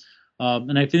Fender.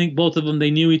 And I think both of them,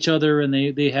 they knew each other, and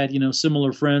they had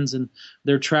similar friends, and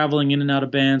they're traveling in and out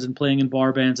of bands and playing in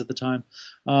bar bands at the time.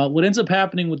 What ends up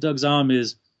happening with Doug Sahm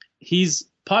is he's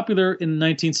popular in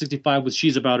 1965 with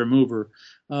She's About Her Mover.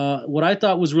 What I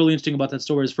thought was really interesting about that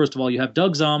story is, first of all, you have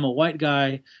Doug Sahm, a white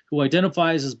guy who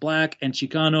identifies as black and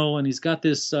Chicano, and he's got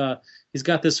this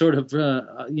sort of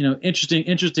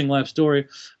interesting life story.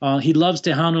 He loves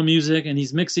Tejano music, and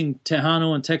he's mixing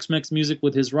Tejano and Tex-Mex music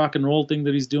with his rock and roll thing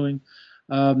that he's doing.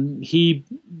 The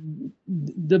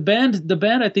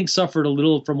band I think suffered a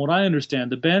little, from what I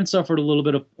understand. The band suffered a little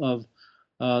bit of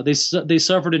they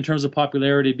suffered in terms of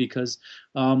popularity because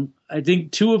I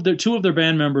think two of their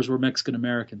band members were Mexican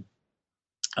American.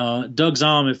 Doug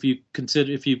Sahm, if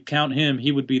you count him,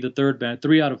 he would be the third band,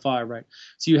 3 out of 5, right?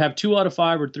 So you have 2 out of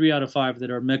 5 or 3 out of 5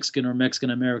 that are Mexican or Mexican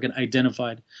American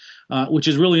identified, which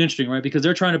is really interesting, right? Because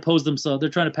they're trying to pass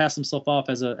themselves off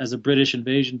as a British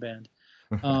invasion band.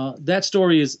 That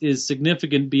story is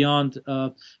significant beyond,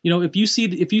 if you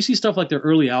see stuff like their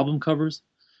early album covers.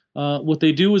 What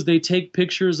they do is they take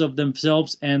pictures of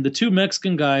themselves, and the two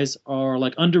Mexican guys are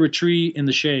like under a tree in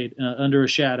the shade, under a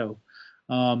shadow.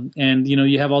 And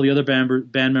you have all the other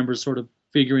band members sort of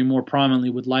figuring more prominently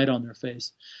with light on their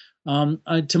face.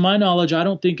 To my knowledge, I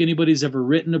don't think anybody's ever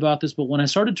written about this, but when I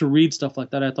started to read stuff like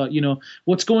that, I thought,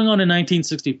 what's going on in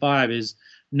 1965 is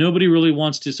nobody really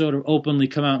wants to sort of openly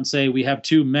come out and say we have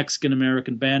 2 Mexican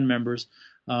American band members,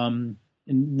 and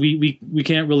we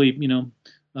can't really,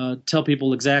 tell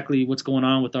people exactly what's going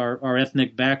on with our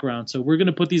ethnic background. So we're going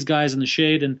to put these guys in the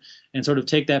shade and sort of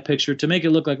take that picture to make it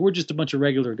look like we're just a bunch of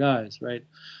regular guys, right?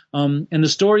 And the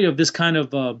story of this kind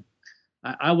of,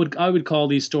 I would call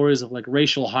these stories of like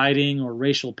racial hiding or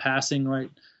racial passing, right?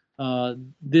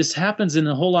 This happens in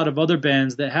a whole lot of other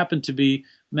bands that happen to be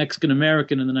Mexican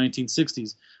American in the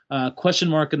 1960s. Question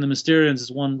Mark and the Mysterians is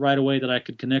one right away that I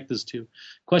could connect this to.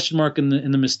 Question Mark and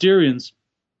the Mysterians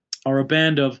are a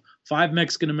band of 5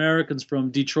 Mexican Americans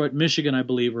from Detroit, Michigan, I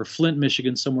believe, or Flint,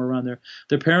 Michigan, somewhere around there.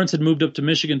 Their parents had moved up to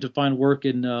Michigan to find work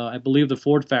in, I believe, the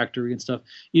Ford factory and stuff,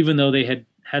 even though they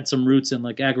had some roots in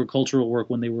like agricultural work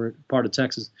when they were part of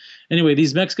Texas. Anyway,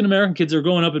 these Mexican American kids are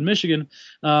growing up in Michigan.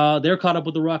 They're caught up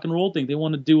with the rock and roll thing. They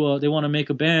want to make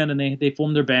a band, and they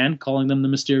form their band, calling them the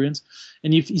Mysterians.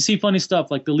 And you see funny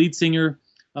stuff like the lead singer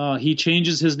he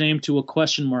changes his name to a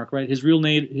question mark, right? His real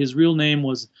name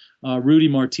was Rudy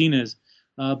Martinez.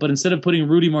 But instead of putting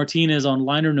Rudy Martinez on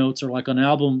liner notes or like on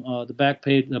album,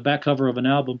 the back cover of an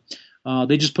album,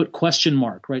 they just put question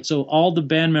mark, right? So all the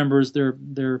band members, they're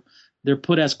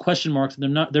put as question marks,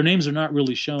 and their names are not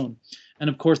really shown. And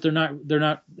of course, they're known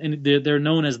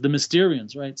as the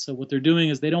Mysterians, right? So what they're doing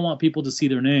is they don't want people to see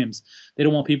their names. They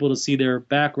don't want people to see their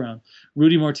background.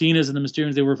 Rudy Martinez and the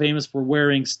Mysterians, they were famous for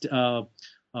wearing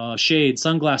shades,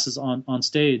 sunglasses on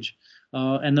stage.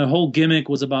 And the whole gimmick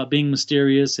was about being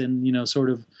mysterious and,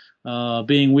 sort of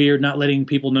being weird, not letting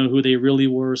people know who they really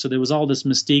were. So there was all this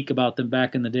mystique about them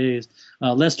back in the days.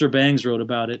 Lester Bangs wrote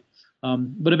about it.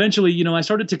 But eventually, I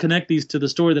started to connect these to the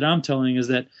story that I'm telling, is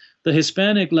that the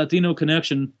Hispanic Latino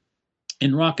connection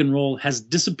in rock and roll has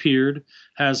disappeared,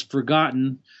 has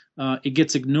forgotten, it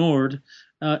gets ignored.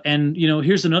 And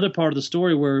here's another part of the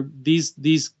story where these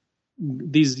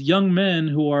young men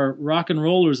who are rock and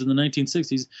rollers in the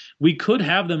 1960s, we could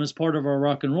have them as part of our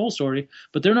rock and roll story,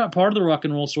 but they're not part of the rock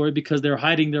and roll story because they're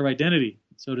hiding their identity,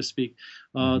 so to speak.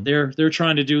 They're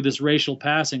trying to do this racial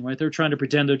passing, right? They're trying to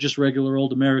pretend they're just regular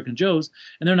old American Joes,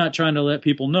 and they're not trying to let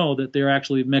people know that they're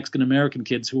actually Mexican American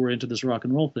kids who are into this rock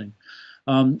and roll thing.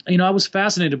 I was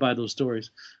fascinated by those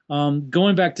stories.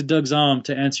 Going back to Doug Zaum,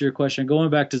 to answer your question, going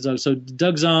back to Doug. So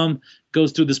Doug Zaum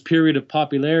goes through this period of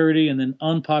popularity and then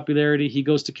unpopularity. He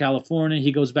goes to California.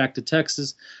 He goes back to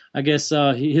Texas. I guess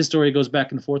his story goes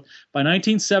back and forth. By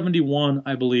 1971,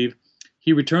 I believe,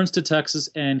 he returns to Texas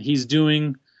and he's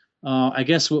doing, I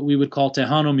guess, what we would call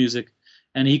Tejano music.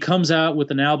 And he comes out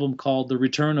with an album called The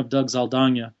Return of Doug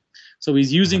Zaldana. So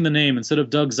he's using the name, instead of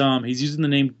Doug Zaum, he's using the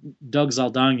name Doug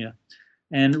Zaldana.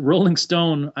 And Rolling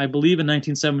Stone, I believe in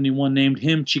 1971, named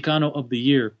him Chicano of the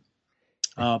Year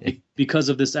because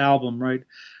of this album, right?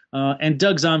 And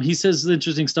Doug Zaum, he says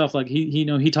interesting stuff. Like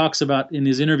he talks about in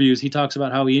his interviews, he talks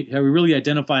about how he really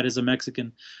identified as a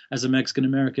Mexican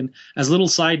American. As a little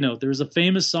side note, there's a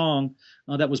famous song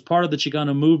that was part of the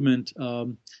Chicano movement,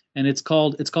 and it's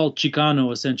called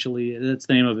Chicano. Essentially, that's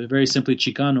the name of it. Very simply,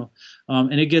 Chicano.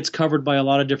 And it gets covered by a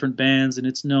lot of different bands, and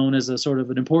it's known as a sort of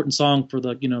an important song for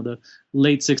the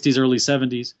late '60s, early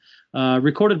 '70s.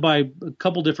 Recorded by a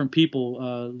couple different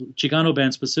people, Chicano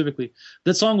bands specifically.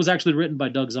 That song was actually written by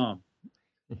Doug Zaum,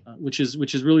 which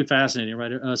is really fascinating,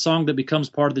 right? A song that becomes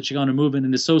part of the Chicano movement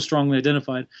and is so strongly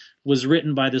identified was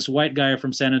written by this white guy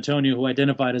from San Antonio who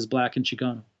identified as black and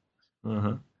Chicano.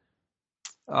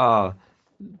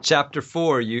 Chapter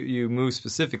 4, you move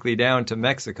specifically down to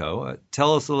Mexico.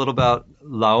 Tell us a little about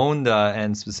La Onda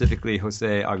and specifically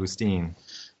Jose Agustin.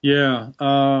 Yeah,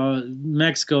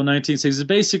 Mexico, 1960s.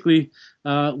 Basically,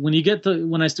 when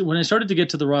I started to get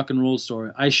to the rock and roll story,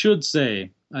 I should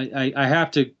say I have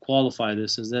to qualify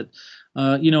this is that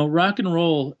rock and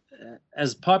roll,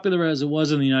 as popular as it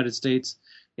was in the United States,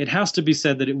 it has to be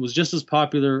said that it was just as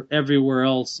popular everywhere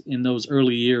else in those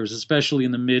early years, especially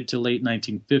in the mid to late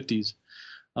 1950s.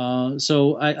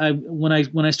 So when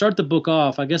I start the book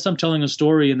off, I guess I'm telling a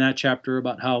story in that chapter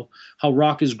about how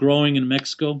rock is growing in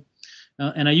Mexico.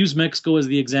 And I use Mexico as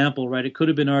the example, right? It could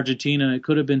have been Argentina. It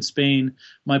could have been Spain.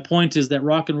 My point is that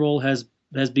rock and roll has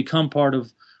become part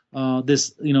of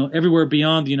this, everywhere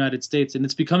beyond the United States. And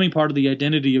it's becoming part of the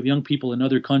identity of young people in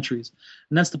other countries.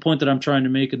 And that's the point that I'm trying to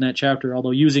make in that chapter,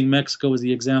 although using Mexico as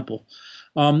the example.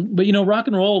 But rock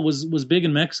and roll was big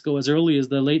in Mexico as early as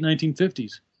the late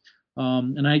 1950s.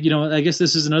 And I guess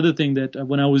this is another thing that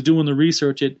when I was doing the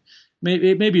research,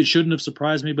 maybe it shouldn't have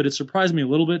surprised me, but it surprised me a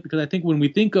little bit because I think when we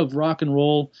think of rock and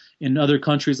roll in other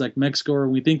countries like Mexico, or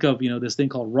we think of, this thing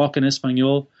called rock en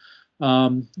español,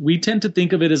 we tend to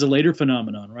think of it as a later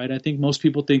phenomenon, right? I think most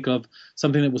people think of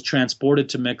something that was transported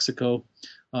to Mexico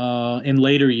in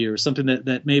later years, something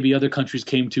that maybe other countries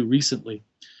came to recently.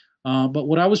 But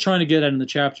what I was trying to get at in the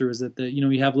chapter is that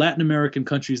you have Latin American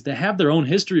countries that have their own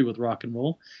history with rock and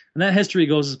roll, and that history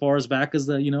goes as far as back as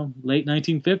the late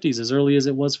 1950s, as early as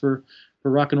it was for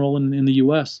rock and roll in the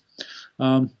U.S.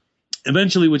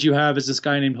 Eventually, what you have is this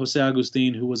guy named Jose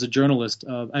Agustin, who was a journalist.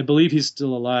 I believe he's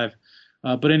still alive,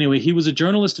 but anyway, he was a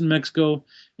journalist in Mexico,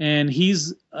 and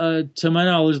he's, to my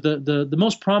knowledge, the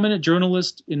most prominent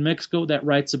journalist in Mexico that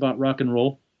writes about rock and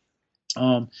roll.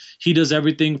 He does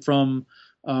everything from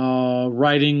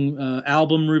writing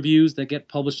album reviews that get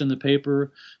published in the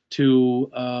paper to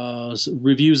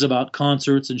reviews about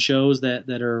concerts and shows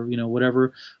that are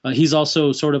whatever. He's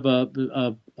also sort of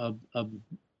a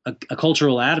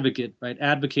cultural advocate, right?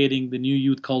 Advocating the new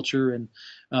youth culture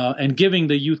and giving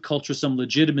the youth culture some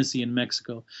legitimacy in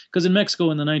Mexico. Because in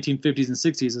Mexico in the 1950s and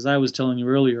 60s, as I was telling you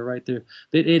earlier, right there,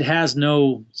 it has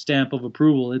no stamp of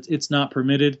approval. It's not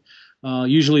permitted.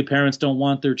 Usually parents don't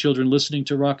want their children listening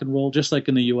to rock and roll, just like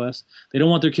in the U.S. They don't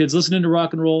want their kids listening to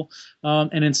rock and roll.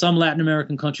 And in some Latin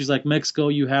American countries like Mexico,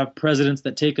 you have presidents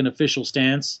that take an official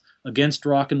stance against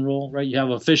rock and roll, right? You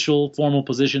have official formal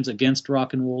positions against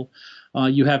rock and roll.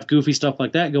 You have goofy stuff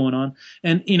like that going on.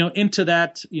 And, into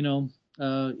that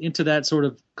sort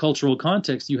of cultural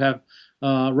context, you have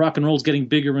rock and roll's getting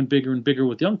bigger and bigger and bigger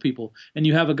with young people. And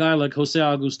you have a guy like Jose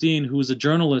Agustin, who is a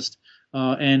journalist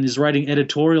and is writing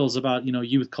editorials about,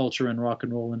 youth culture and rock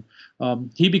and roll.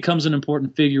 And he becomes an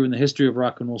important figure in the history of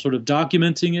rock and roll, sort of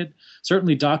documenting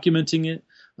it,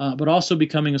 but also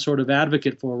becoming a sort of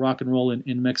advocate for rock and roll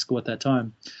in Mexico at that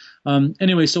time.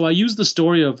 Anyway, so I used the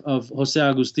story of Jose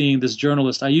Agustin, this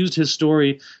journalist. I used his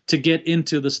story to get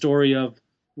into the story of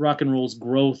rock and roll's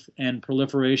growth and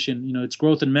proliferation, its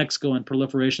growth in Mexico and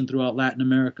proliferation throughout Latin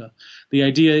America. The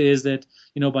idea is that,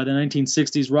 by the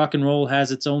 1960s, rock and roll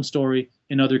has its own story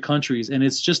in other countries, and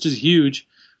it's just as huge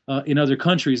in other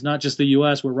countries, not just the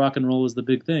U.S., where rock and roll is the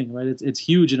big thing, right? It's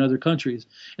huge in other countries,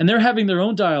 and they're having their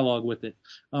own dialogue with it.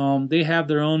 They have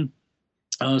their own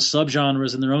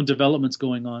subgenres and their own developments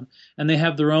going on, and they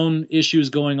have their own issues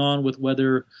going on with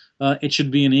whether it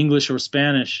should be in English or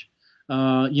Spanish.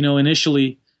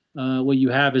 Initially, what you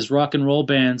have is rock and roll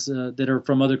bands that are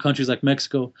from other countries like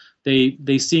Mexico.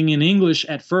 They sing in English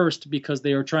at first because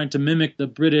they are trying to mimic the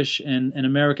British and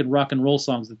American rock and roll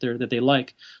songs that they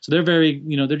like. So they're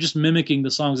they're just mimicking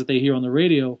the songs that they hear on the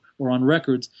radio or on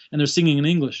records, and they're singing in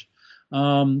English.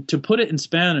 To put it in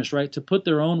Spanish, right? To put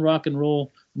their own rock and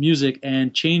roll music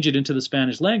and change it into the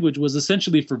Spanish language was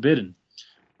essentially forbidden.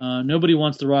 Nobody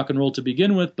wants the rock and roll to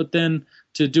begin with, but then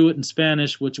to do it in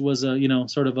Spanish, which was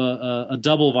sort of a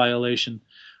double violation.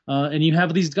 And you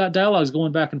have these dialogues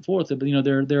going back and forth. But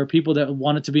there are people that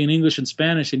want it to be in English and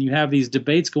Spanish, and you have these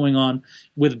debates going on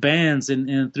with bands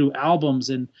and through albums,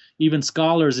 and even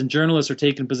scholars and journalists are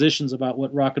taking positions about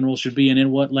what rock and roll should be and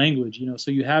in what language.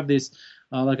 So you have this,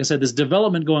 like I said, this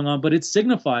development going on, but it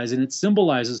signifies and it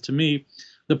symbolizes to me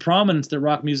the prominence that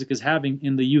rock music is having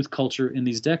in the youth culture in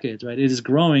these decades, right? It is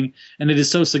growing, and it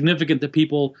is so significant that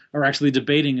people are actually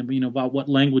debating, about what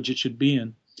language it should be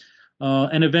in.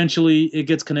 And eventually it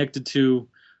gets connected to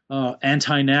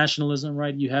anti-nationalism,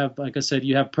 right? You have, like I said,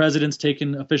 you have presidents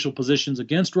taking official positions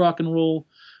against rock and roll.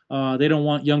 They don't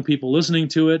want young people listening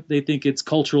to it. They think it's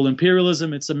cultural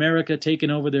imperialism. It's America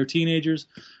taking over their teenagers.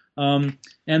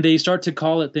 And they start to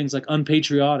call it things like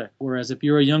unpatriotic, whereas if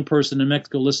you're a young person in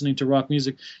Mexico listening to rock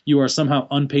music, you are somehow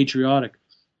unpatriotic.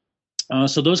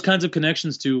 So those kinds of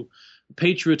connections to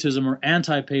patriotism or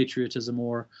anti-patriotism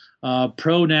or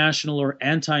pro-national or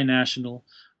anti-national,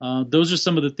 those are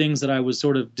some of the things that I was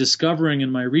sort of discovering in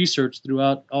my research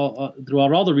throughout all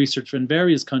the research in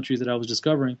various countries that I was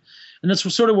discovering. And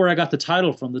that's sort of where I got the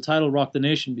title from, the title Rock the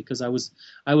Nation, because I was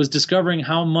discovering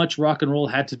how much rock and roll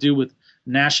had to do with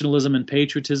nationalism and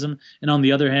patriotism, and on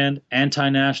the other hand,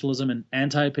 anti-nationalism and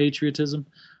anti-patriotism.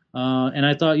 And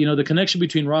I thought, the connection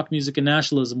between rock music and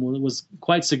nationalism was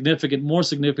quite significant, more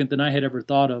significant than I had ever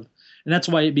thought of. And that's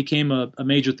why it became a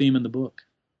major theme in the book.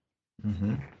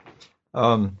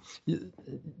 Mm-hmm.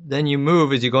 Then you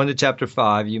move, as you go into chapter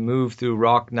 5, you move through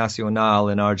Rock Nacional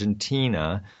in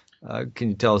Argentina. Can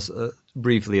you tell us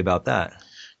briefly about that?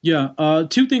 Yeah,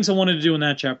 two things I wanted to do in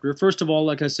that chapter. First of all,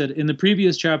 like I said, in the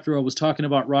previous chapter, I was talking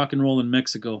about rock and roll in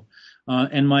Mexico.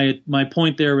 And my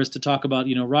point there is to talk about,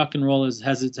 rock and roll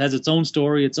has its own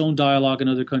story, its own dialogue in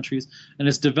other countries, and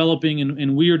it's developing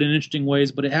in weird and interesting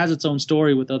ways, but it has its own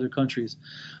story with other countries.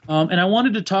 And I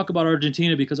wanted to talk about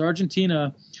Argentina because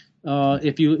Argentina,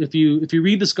 if you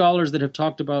read the scholars that have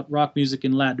talked about rock music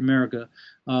in Latin America,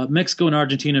 Mexico and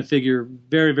Argentina figure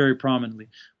very, very prominently.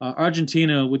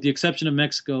 Argentina, with the exception of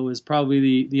Mexico, is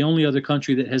probably the only other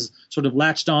country that has sort of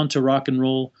latched on to rock and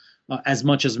roll as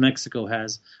much as Mexico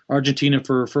has. Argentina,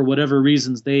 for whatever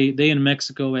reasons, they in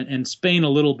Mexico and Spain a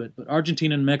little bit, but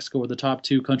Argentina and Mexico are the top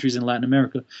two countries in Latin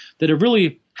America that have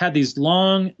really had these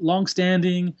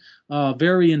long-standing,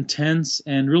 very intense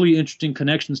and really interesting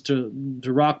connections to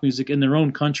rock music in their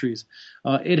own countries.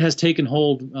 It has taken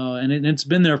hold, and it's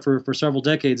been there for several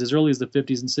decades, as early as the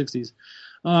 50s and 60s.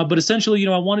 But essentially,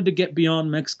 I wanted to get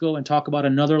beyond Mexico and talk about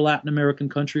another Latin American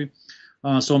country.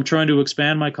 So I'm trying to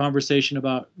expand my conversation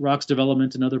about rock's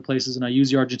development in other places, and I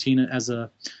use Argentina as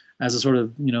a sort of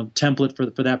template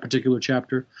for that particular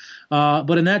chapter.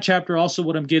 But in that chapter, also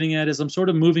what I'm getting at is I'm sort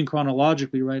of moving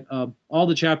chronologically, right? All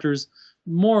the chapters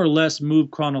more or less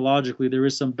move chronologically. There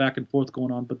is some back and forth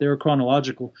going on, but they're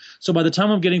chronological. So by the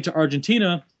time I'm getting to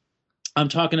Argentina, I'm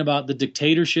talking about the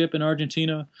dictatorship in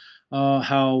Argentina,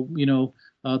 how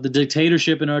The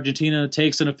dictatorship in Argentina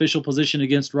takes an official position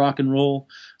against rock and roll.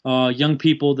 Young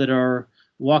people that are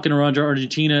walking around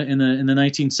Argentina in the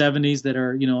 1970s that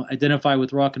are, identify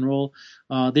with rock and roll,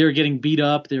 they are getting beat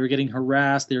up, they are getting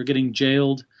harassed, they are getting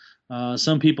jailed.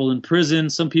 Some people in prison,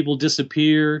 some people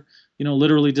disappear,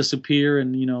 literally disappear,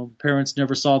 and parents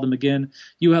never saw them again.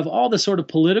 You have all this sort of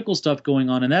political stuff going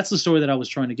on, and that's the story that I was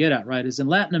trying to get at, right? Is in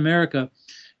Latin America,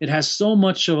 it has so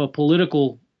much of a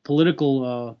political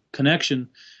connection,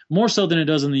 more so than it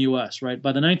does in the U.S., right?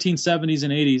 By the 1970s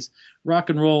and 80s, rock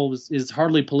and roll is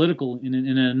hardly political in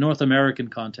a North American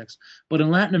context. But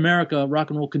in Latin America, rock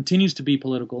and roll continues to be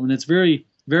political, and it's very,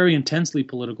 very intensely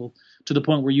political, to the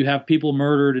point where you have people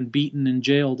murdered and beaten and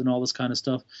jailed and all this kind of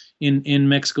stuff in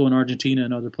Mexico and Argentina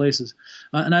and other places.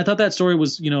 And I thought that story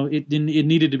was, it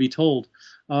needed to be told.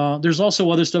 There's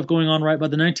also other stuff going on, right? By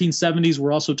the 1970s,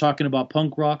 we're also talking about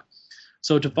punk rock.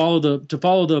 So to follow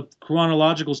the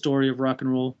chronological story of rock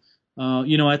and roll,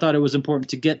 I thought it was important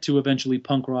to get to eventually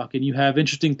punk rock. And you have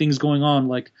interesting things going on,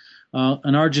 like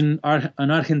an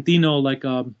Argentino like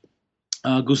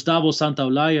Gustavo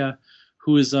Santaolalla,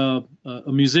 who is a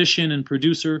musician and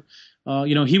producer.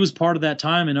 He was part of that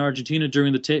time in Argentina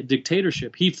during the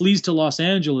dictatorship. He flees to Los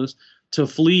Angeles to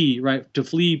flee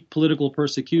political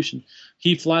persecution.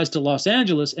 He flies to Los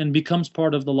Angeles and becomes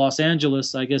part of the Los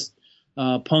Angeles, I guess,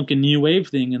 punk and new wave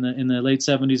thing in the late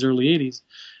 70s, early 80s.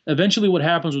 Eventually, what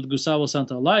happens with Gustavo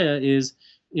Santaolalla is,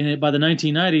 by the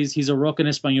 1990s, he's a rock en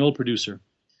español producer.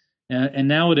 And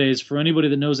nowadays, for anybody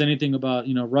that knows anything about,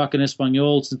 rock en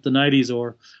español since the 90s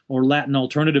or Latin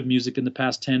alternative music in the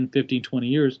past 10, 15, 20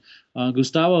 years,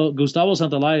 Gustavo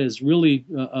Santaolalla is really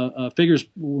figures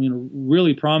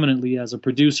really prominently as a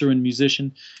producer and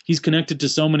musician. He's connected to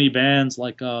so many bands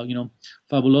like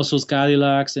Fabulosos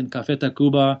Cadillacs and Café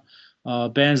Tacuba,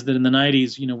 bands that in the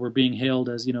 90s, were being hailed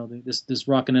as, this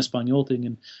rock en español thing.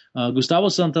 And Gustavo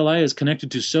Santaolalla is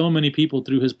connected to so many people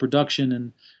through his production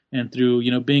and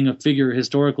through, being a figure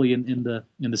historically in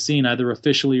the scene, either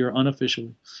officially or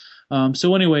unofficially.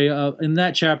 So anyway, in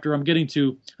that chapter, I'm getting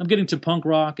to punk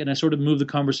rock, and I sort of move the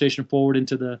conversation forward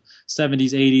into the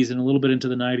 70s, 80s, and a little bit into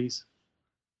the 90s.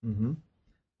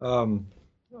 Mm-hmm.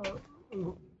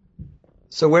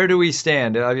 So where do we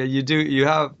stand? I mean, you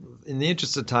have, in the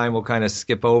interest of time, we'll kind of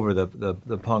skip over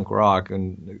the punk rock,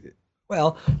 and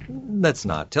well, let's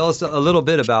not. Tell us a little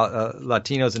bit about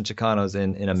Latinos and Chicanos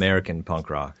in American punk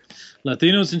rock.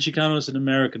 Latinos and Chicanos in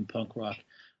American punk rock.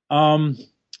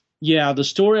 The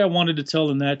story I wanted to tell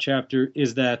in that chapter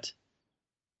is that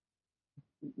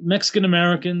Mexican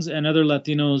Americans and other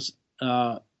Latinos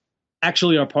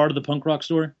actually are part of the punk rock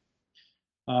story.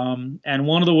 And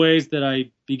one of the ways that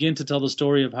I begin to tell the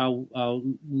story of how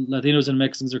Latinos and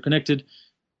Mexicans are connected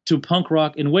to punk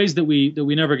rock in ways that we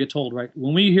never get told, right?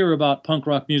 When we hear about punk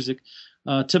rock music,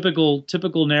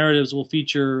 typical narratives will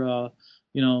feature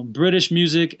British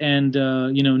music and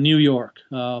New York,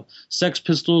 Sex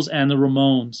Pistols and the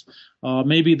Ramones,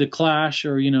 maybe the Clash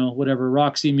or whatever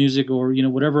Roxy Music or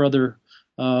whatever other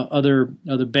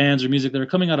bands or music that are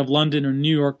coming out of London or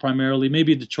New York primarily,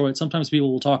 maybe Detroit. Sometimes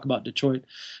people will talk about Detroit,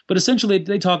 but essentially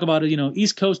they talk about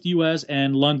East Coast U.S.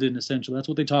 and London. Essentially, that's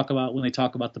what they talk about when they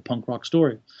talk about the punk rock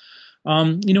story.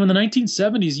 In the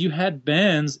 1970s, you had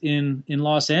bands in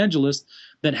Los Angeles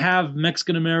that have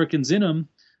Mexican Americans in them,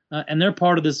 and they're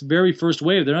part of this very first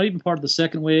wave. They're not even part of the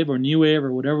second wave or new wave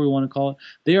or whatever we want to call it.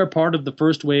 They are part of the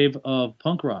first wave of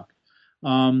punk rock.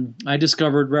 I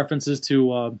discovered references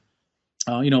to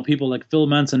people like Phil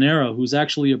Manzanero, who's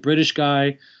actually a British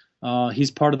guy. He's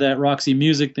part of that Roxy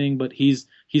Music thing, but he's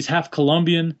half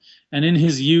Colombian. And in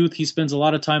his youth, he spends a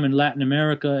lot of time in Latin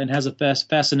America and has a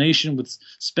fascination with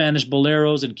Spanish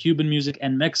boleros and Cuban music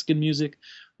and Mexican music.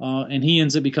 And he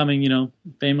ends up becoming,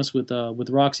 famous with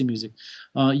Roxy Music.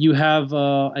 You have,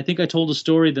 I think I told a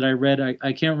story that I read.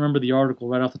 I can't remember the article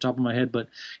right off the top of my head, but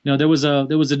there was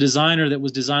a designer that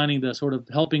was designing the sort of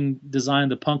helping design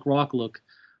the punk rock look.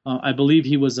 I believe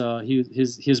he was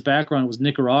his background was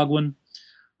Nicaraguan.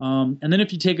 And then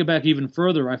if you take it back even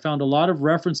further, I found a lot of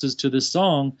references to this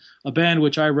song, a band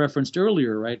which I referenced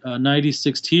earlier, right?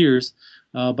 96 Tears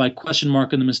by Question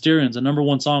Mark and the Mysterians, a number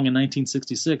one song in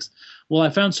 1966. Well, I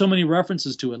found so many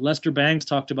references to it. Lester Bangs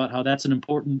talked about how that's an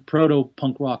important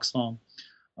proto-punk rock song.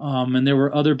 And there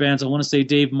were other bands. I want to say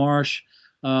Dave Marsh.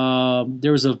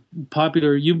 There was a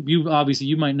popular, you obviously,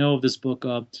 you might know of this book,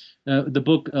 the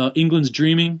book England's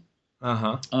Dreaming,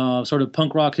 sort of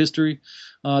punk rock history.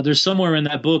 There's somewhere in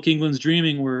that book, England's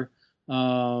Dreaming, where,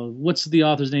 what's the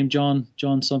author's name? John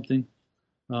something.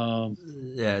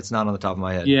 Yeah, it's not on the top of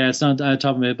my head. Yeah, it's not on the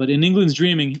top of my head. But in England's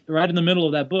Dreaming, right in the middle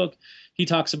of that book, he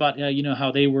talks about,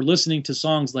 how they were listening to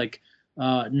songs like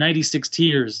 96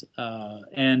 Tears.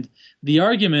 And the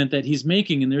argument that he's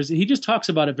making, and he just talks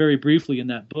about it very briefly in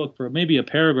that book for maybe a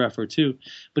paragraph or two,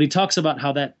 but he talks about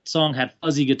how that song had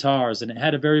fuzzy guitars and it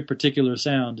had a very particular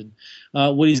sound.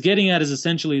 And what he's getting at is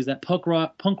essentially is that punk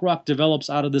rock develops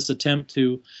out of this attempt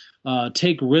to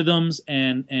take rhythms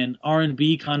and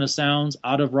R&B kind of sounds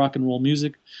out of rock and roll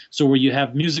music. So where you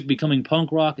have music becoming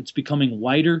punk rock, it's becoming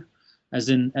whiter, as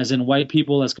in white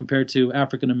people as compared to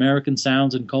African American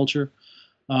sounds and culture.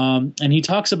 And he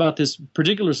talks about this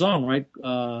particular song, right,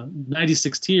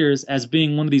 96 Tears, as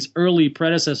being one of these early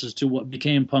predecessors to what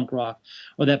became punk rock,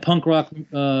 or that punk rock,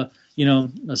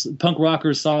 punk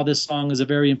rockers saw this song as a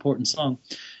very important song.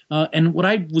 And what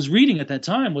I was reading at that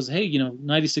time was, hey,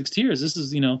 96 Tears, this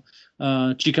is,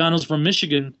 Chicanos from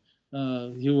Michigan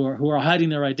who are hiding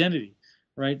their identity,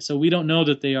 right? So we don't know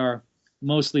that they are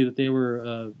mostly that they were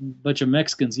a bunch of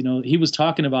Mexicans. He was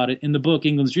talking about it in the book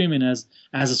England's Dreaming as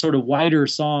a sort of wider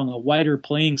song, a wider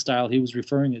playing style. He was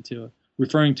referring to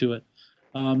it.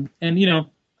 And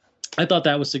I thought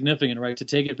that was significant, right? To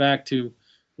take it back to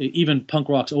even punk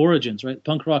rock's origins, right?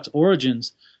 Punk rock's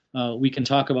origins we can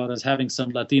talk about as having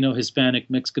some Latino, Hispanic,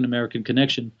 Mexican American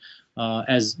connection,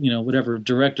 as whatever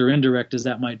direct or indirect as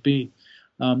that might be.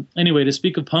 Anyway, to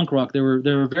speak of punk rock, there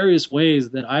were various ways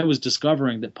that I was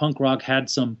discovering that punk rock had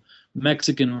some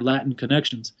Mexican or Latin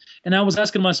connections. And I was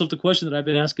asking myself the question that I've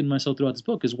been asking myself throughout this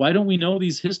book is, why don't we know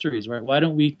these histories, right? Why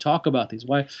don't we talk about these?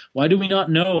 Why do we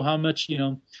not know how much,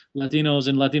 Latinos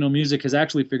and Latino music has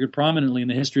actually figured prominently in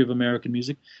the history of American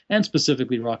music, and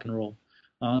specifically rock and roll?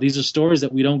 These are stories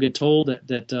that we don't get told,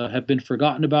 that have been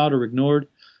forgotten about or ignored.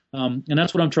 And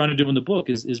that's what I'm trying to do in the book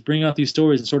is bring out these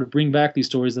stories and sort of bring back these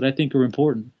stories that I think are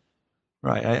important.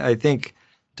 Right. I think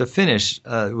to finish,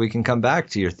 we can come back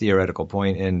to your theoretical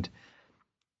point, and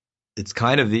it's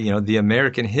kind of the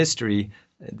American history,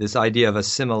 this idea of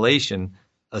assimilation.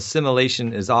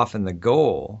 Assimilation is often the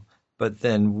goal, but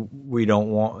then we don't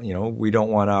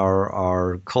want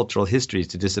our cultural histories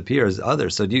to disappear as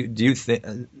others. So do you think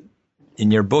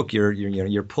in your book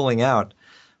you're pulling out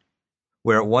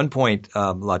where at one point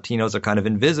Latinos are kind of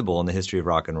invisible in the history of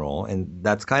rock and roll, and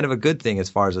that's kind of a good thing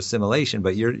as far as assimilation.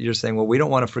 But you're saying, well, we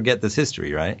don't want to forget this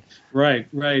history, right? Right.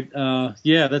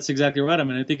 Yeah, that's exactly right. I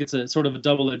mean, I think it's a sort of a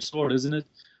double-edged sword, isn't it?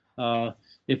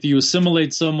 If you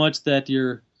assimilate so much that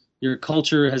your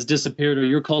culture has disappeared, or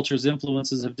your culture's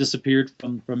influences have disappeared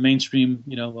from mainstream,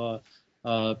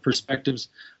 perspectives,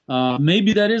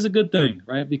 maybe that is a good thing,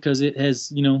 right? Because it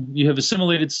has, you have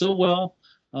assimilated so well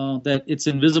that it's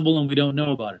invisible and we don't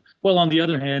know about it. Well, on the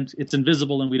other hand, it's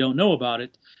invisible and we don't know about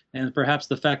it, and perhaps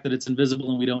the fact that it's invisible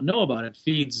and we don't know about it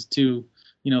feeds into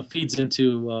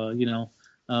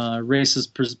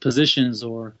racist positions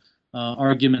or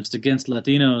arguments against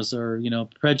Latinos, or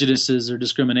prejudices or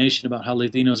discrimination about how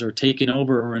Latinos are taking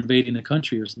over or invading the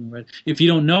country or something, right? If you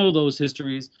don't know those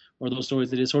histories or those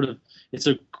stories, it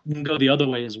can go the other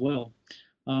way as well.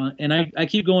 And I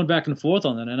keep going back and forth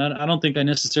on that, and I don't think I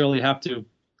necessarily have to.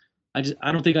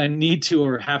 I don't think I need to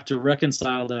or have to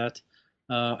reconcile that.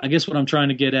 I guess what I'm trying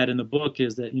to get at in the book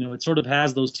is that it sort of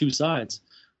has those two sides.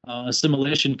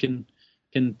 Assimilation can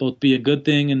both be a good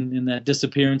thing, and that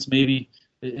disappearance maybe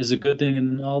is a good thing,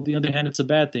 and on the other hand, it's a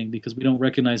bad thing because we don't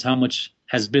recognize how much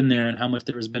has been there and how much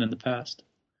there has been in the past.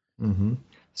 Mm-hmm.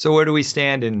 So where do we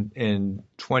stand in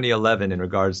 2011 in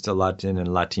regards to Latin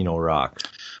and Latino rock?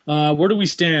 Where do we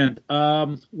stand?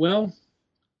 Well,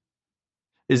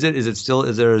 is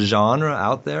there a genre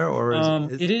out there, or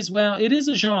it is? Well, it is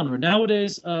a genre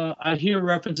nowadays. I hear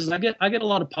references. I get a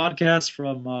lot of podcasts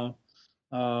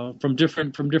from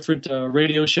different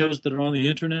radio shows that are on the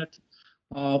internet.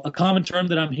 A common term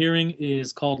that I'm hearing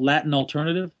is called Latin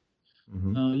alternative.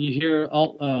 Mm-hmm. You hear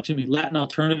Latin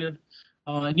alternative.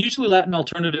 And usually Latin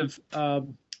alternative,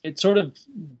 it sort of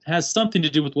has something to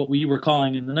do with what we were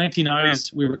calling in the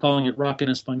 1990s, we were calling it rock en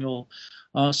español.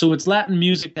 So it's Latin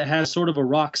music that has sort of a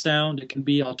rock sound. It can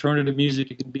be alternative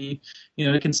music. It can be,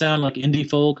 it can sound like indie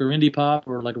folk or indie pop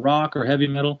or like rock or heavy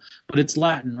metal, but it's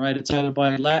Latin, right? It's either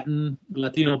by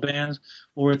Latino bands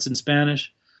or it's in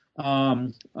Spanish.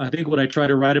 I think what I try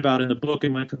to write about in the book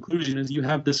in my conclusion is you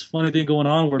have this funny thing going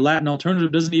on where Latin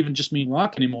alternative doesn't even just mean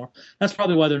rock anymore. That's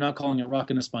probably why they're not calling it rock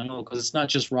en español, because it's not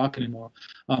just rock anymore.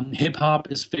 Hip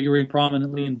hop is figuring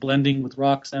prominently and blending with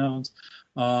rock sounds.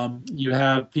 You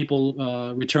have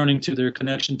people returning to their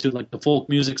connection to like the folk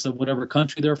musics of whatever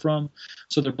country they're from.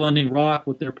 So they're blending rock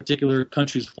with their particular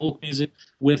country's folk music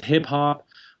with hip hop.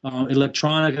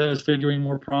 Electronica is figuring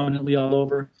more prominently all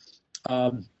over.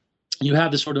 You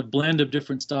have this sort of blend of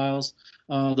different styles.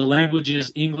 The language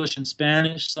is English and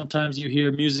Spanish. Sometimes you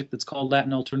hear music that's called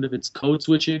Latin alternative. It's code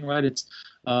switching, right? It's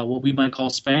what we might call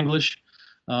Spanglish.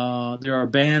 There are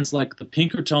bands like the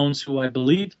Pinkertones, who I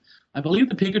believe the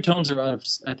Pinkertones are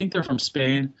I think they're from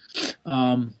Spain.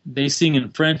 They sing in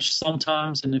French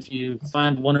sometimes, and if you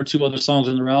find one or two other songs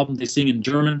on their album, they sing in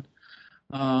German.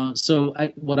 So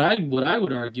what I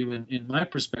would argue, in my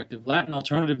perspective, Latin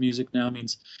alternative music now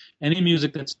means any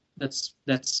music that's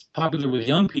popular with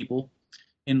young people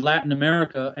in Latin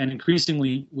America, and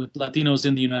increasingly with Latinos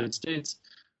in the United States.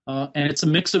 And it's a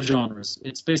mix of genres.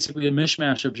 It's basically a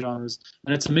mishmash of genres,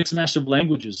 and it's a mix-mash of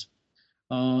languages.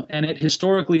 And it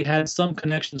historically had some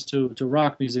connections to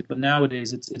rock music, but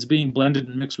nowadays it's being blended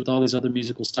and mixed with all these other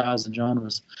musical styles and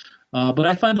genres. But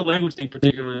I find the language thing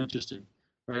particularly interesting.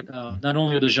 Right? Not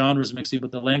only are the genres mixing,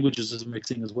 but the languages is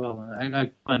mixing as well.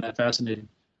 I find that fascinating.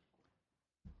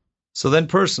 So then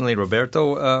personally,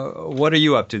 Roberto, what are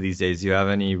you up to these days? Do you have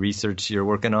any research you're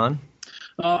working on?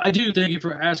 I do. Thank you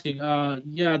for asking.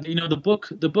 The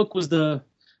book was the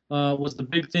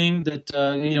big thing that,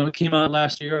 it came out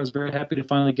last year. I was very happy to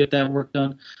finally get that work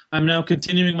done. I'm now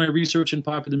continuing my research in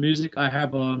popular music. I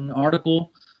have an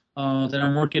article that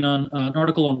I'm working on, an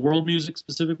article on world music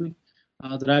specifically,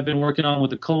 that I've been working on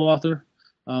with a co-author,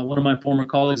 one of my former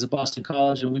colleagues at Boston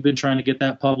College, and we've been trying to get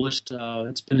that published.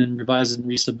 It's been in revise and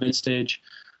resubmit stage.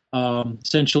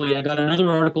 Essentially, I got another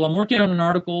article. I'm working on an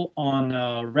article on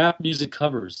rap music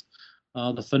covers,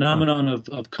 the phenomenon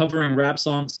of covering rap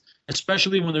songs,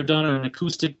 especially when they're done in an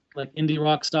acoustic, like indie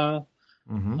rock style.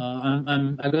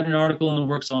 Mm-hmm. I've got an article in the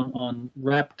works on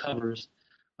rap covers.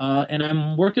 And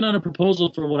I'm working on a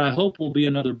proposal for what I hope will be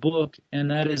another book, and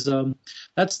that's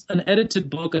an edited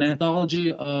book, an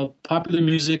anthology of popular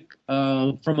music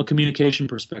from a communication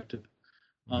perspective.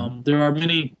 There are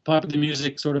many popular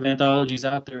music sort of anthologies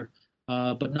out there,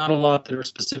 but not a lot that are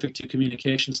specific to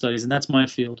communication studies, and that's my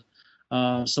field.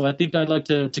 So I think I'd like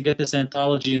to get this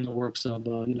anthology in the works of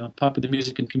popular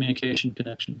music and communication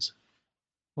connections.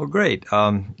 Well, great.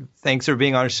 Thanks for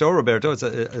being on our show, Roberto. It's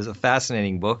a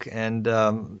fascinating book, and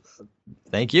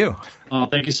thank you.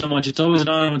 Thank you so much. It's always an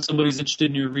honor when somebody's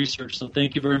interested in your research, so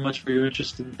thank you very much for your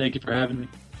interest, and thank you for having me.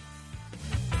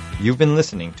 You've been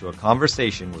listening to a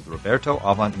conversation with Roberto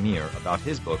Avant Mir about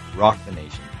his book, Rock the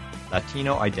Nation,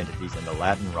 Latino Identities in the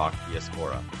Latin Rock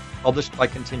Diaspora, published by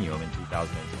Continuum in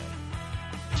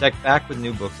 2010. Check back with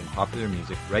new books in popular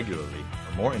music regularly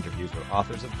for more interviews with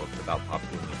authors of books about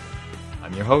popular music.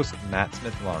 I'm your host, Matt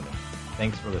Smith-Larman.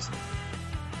 Thanks for listening.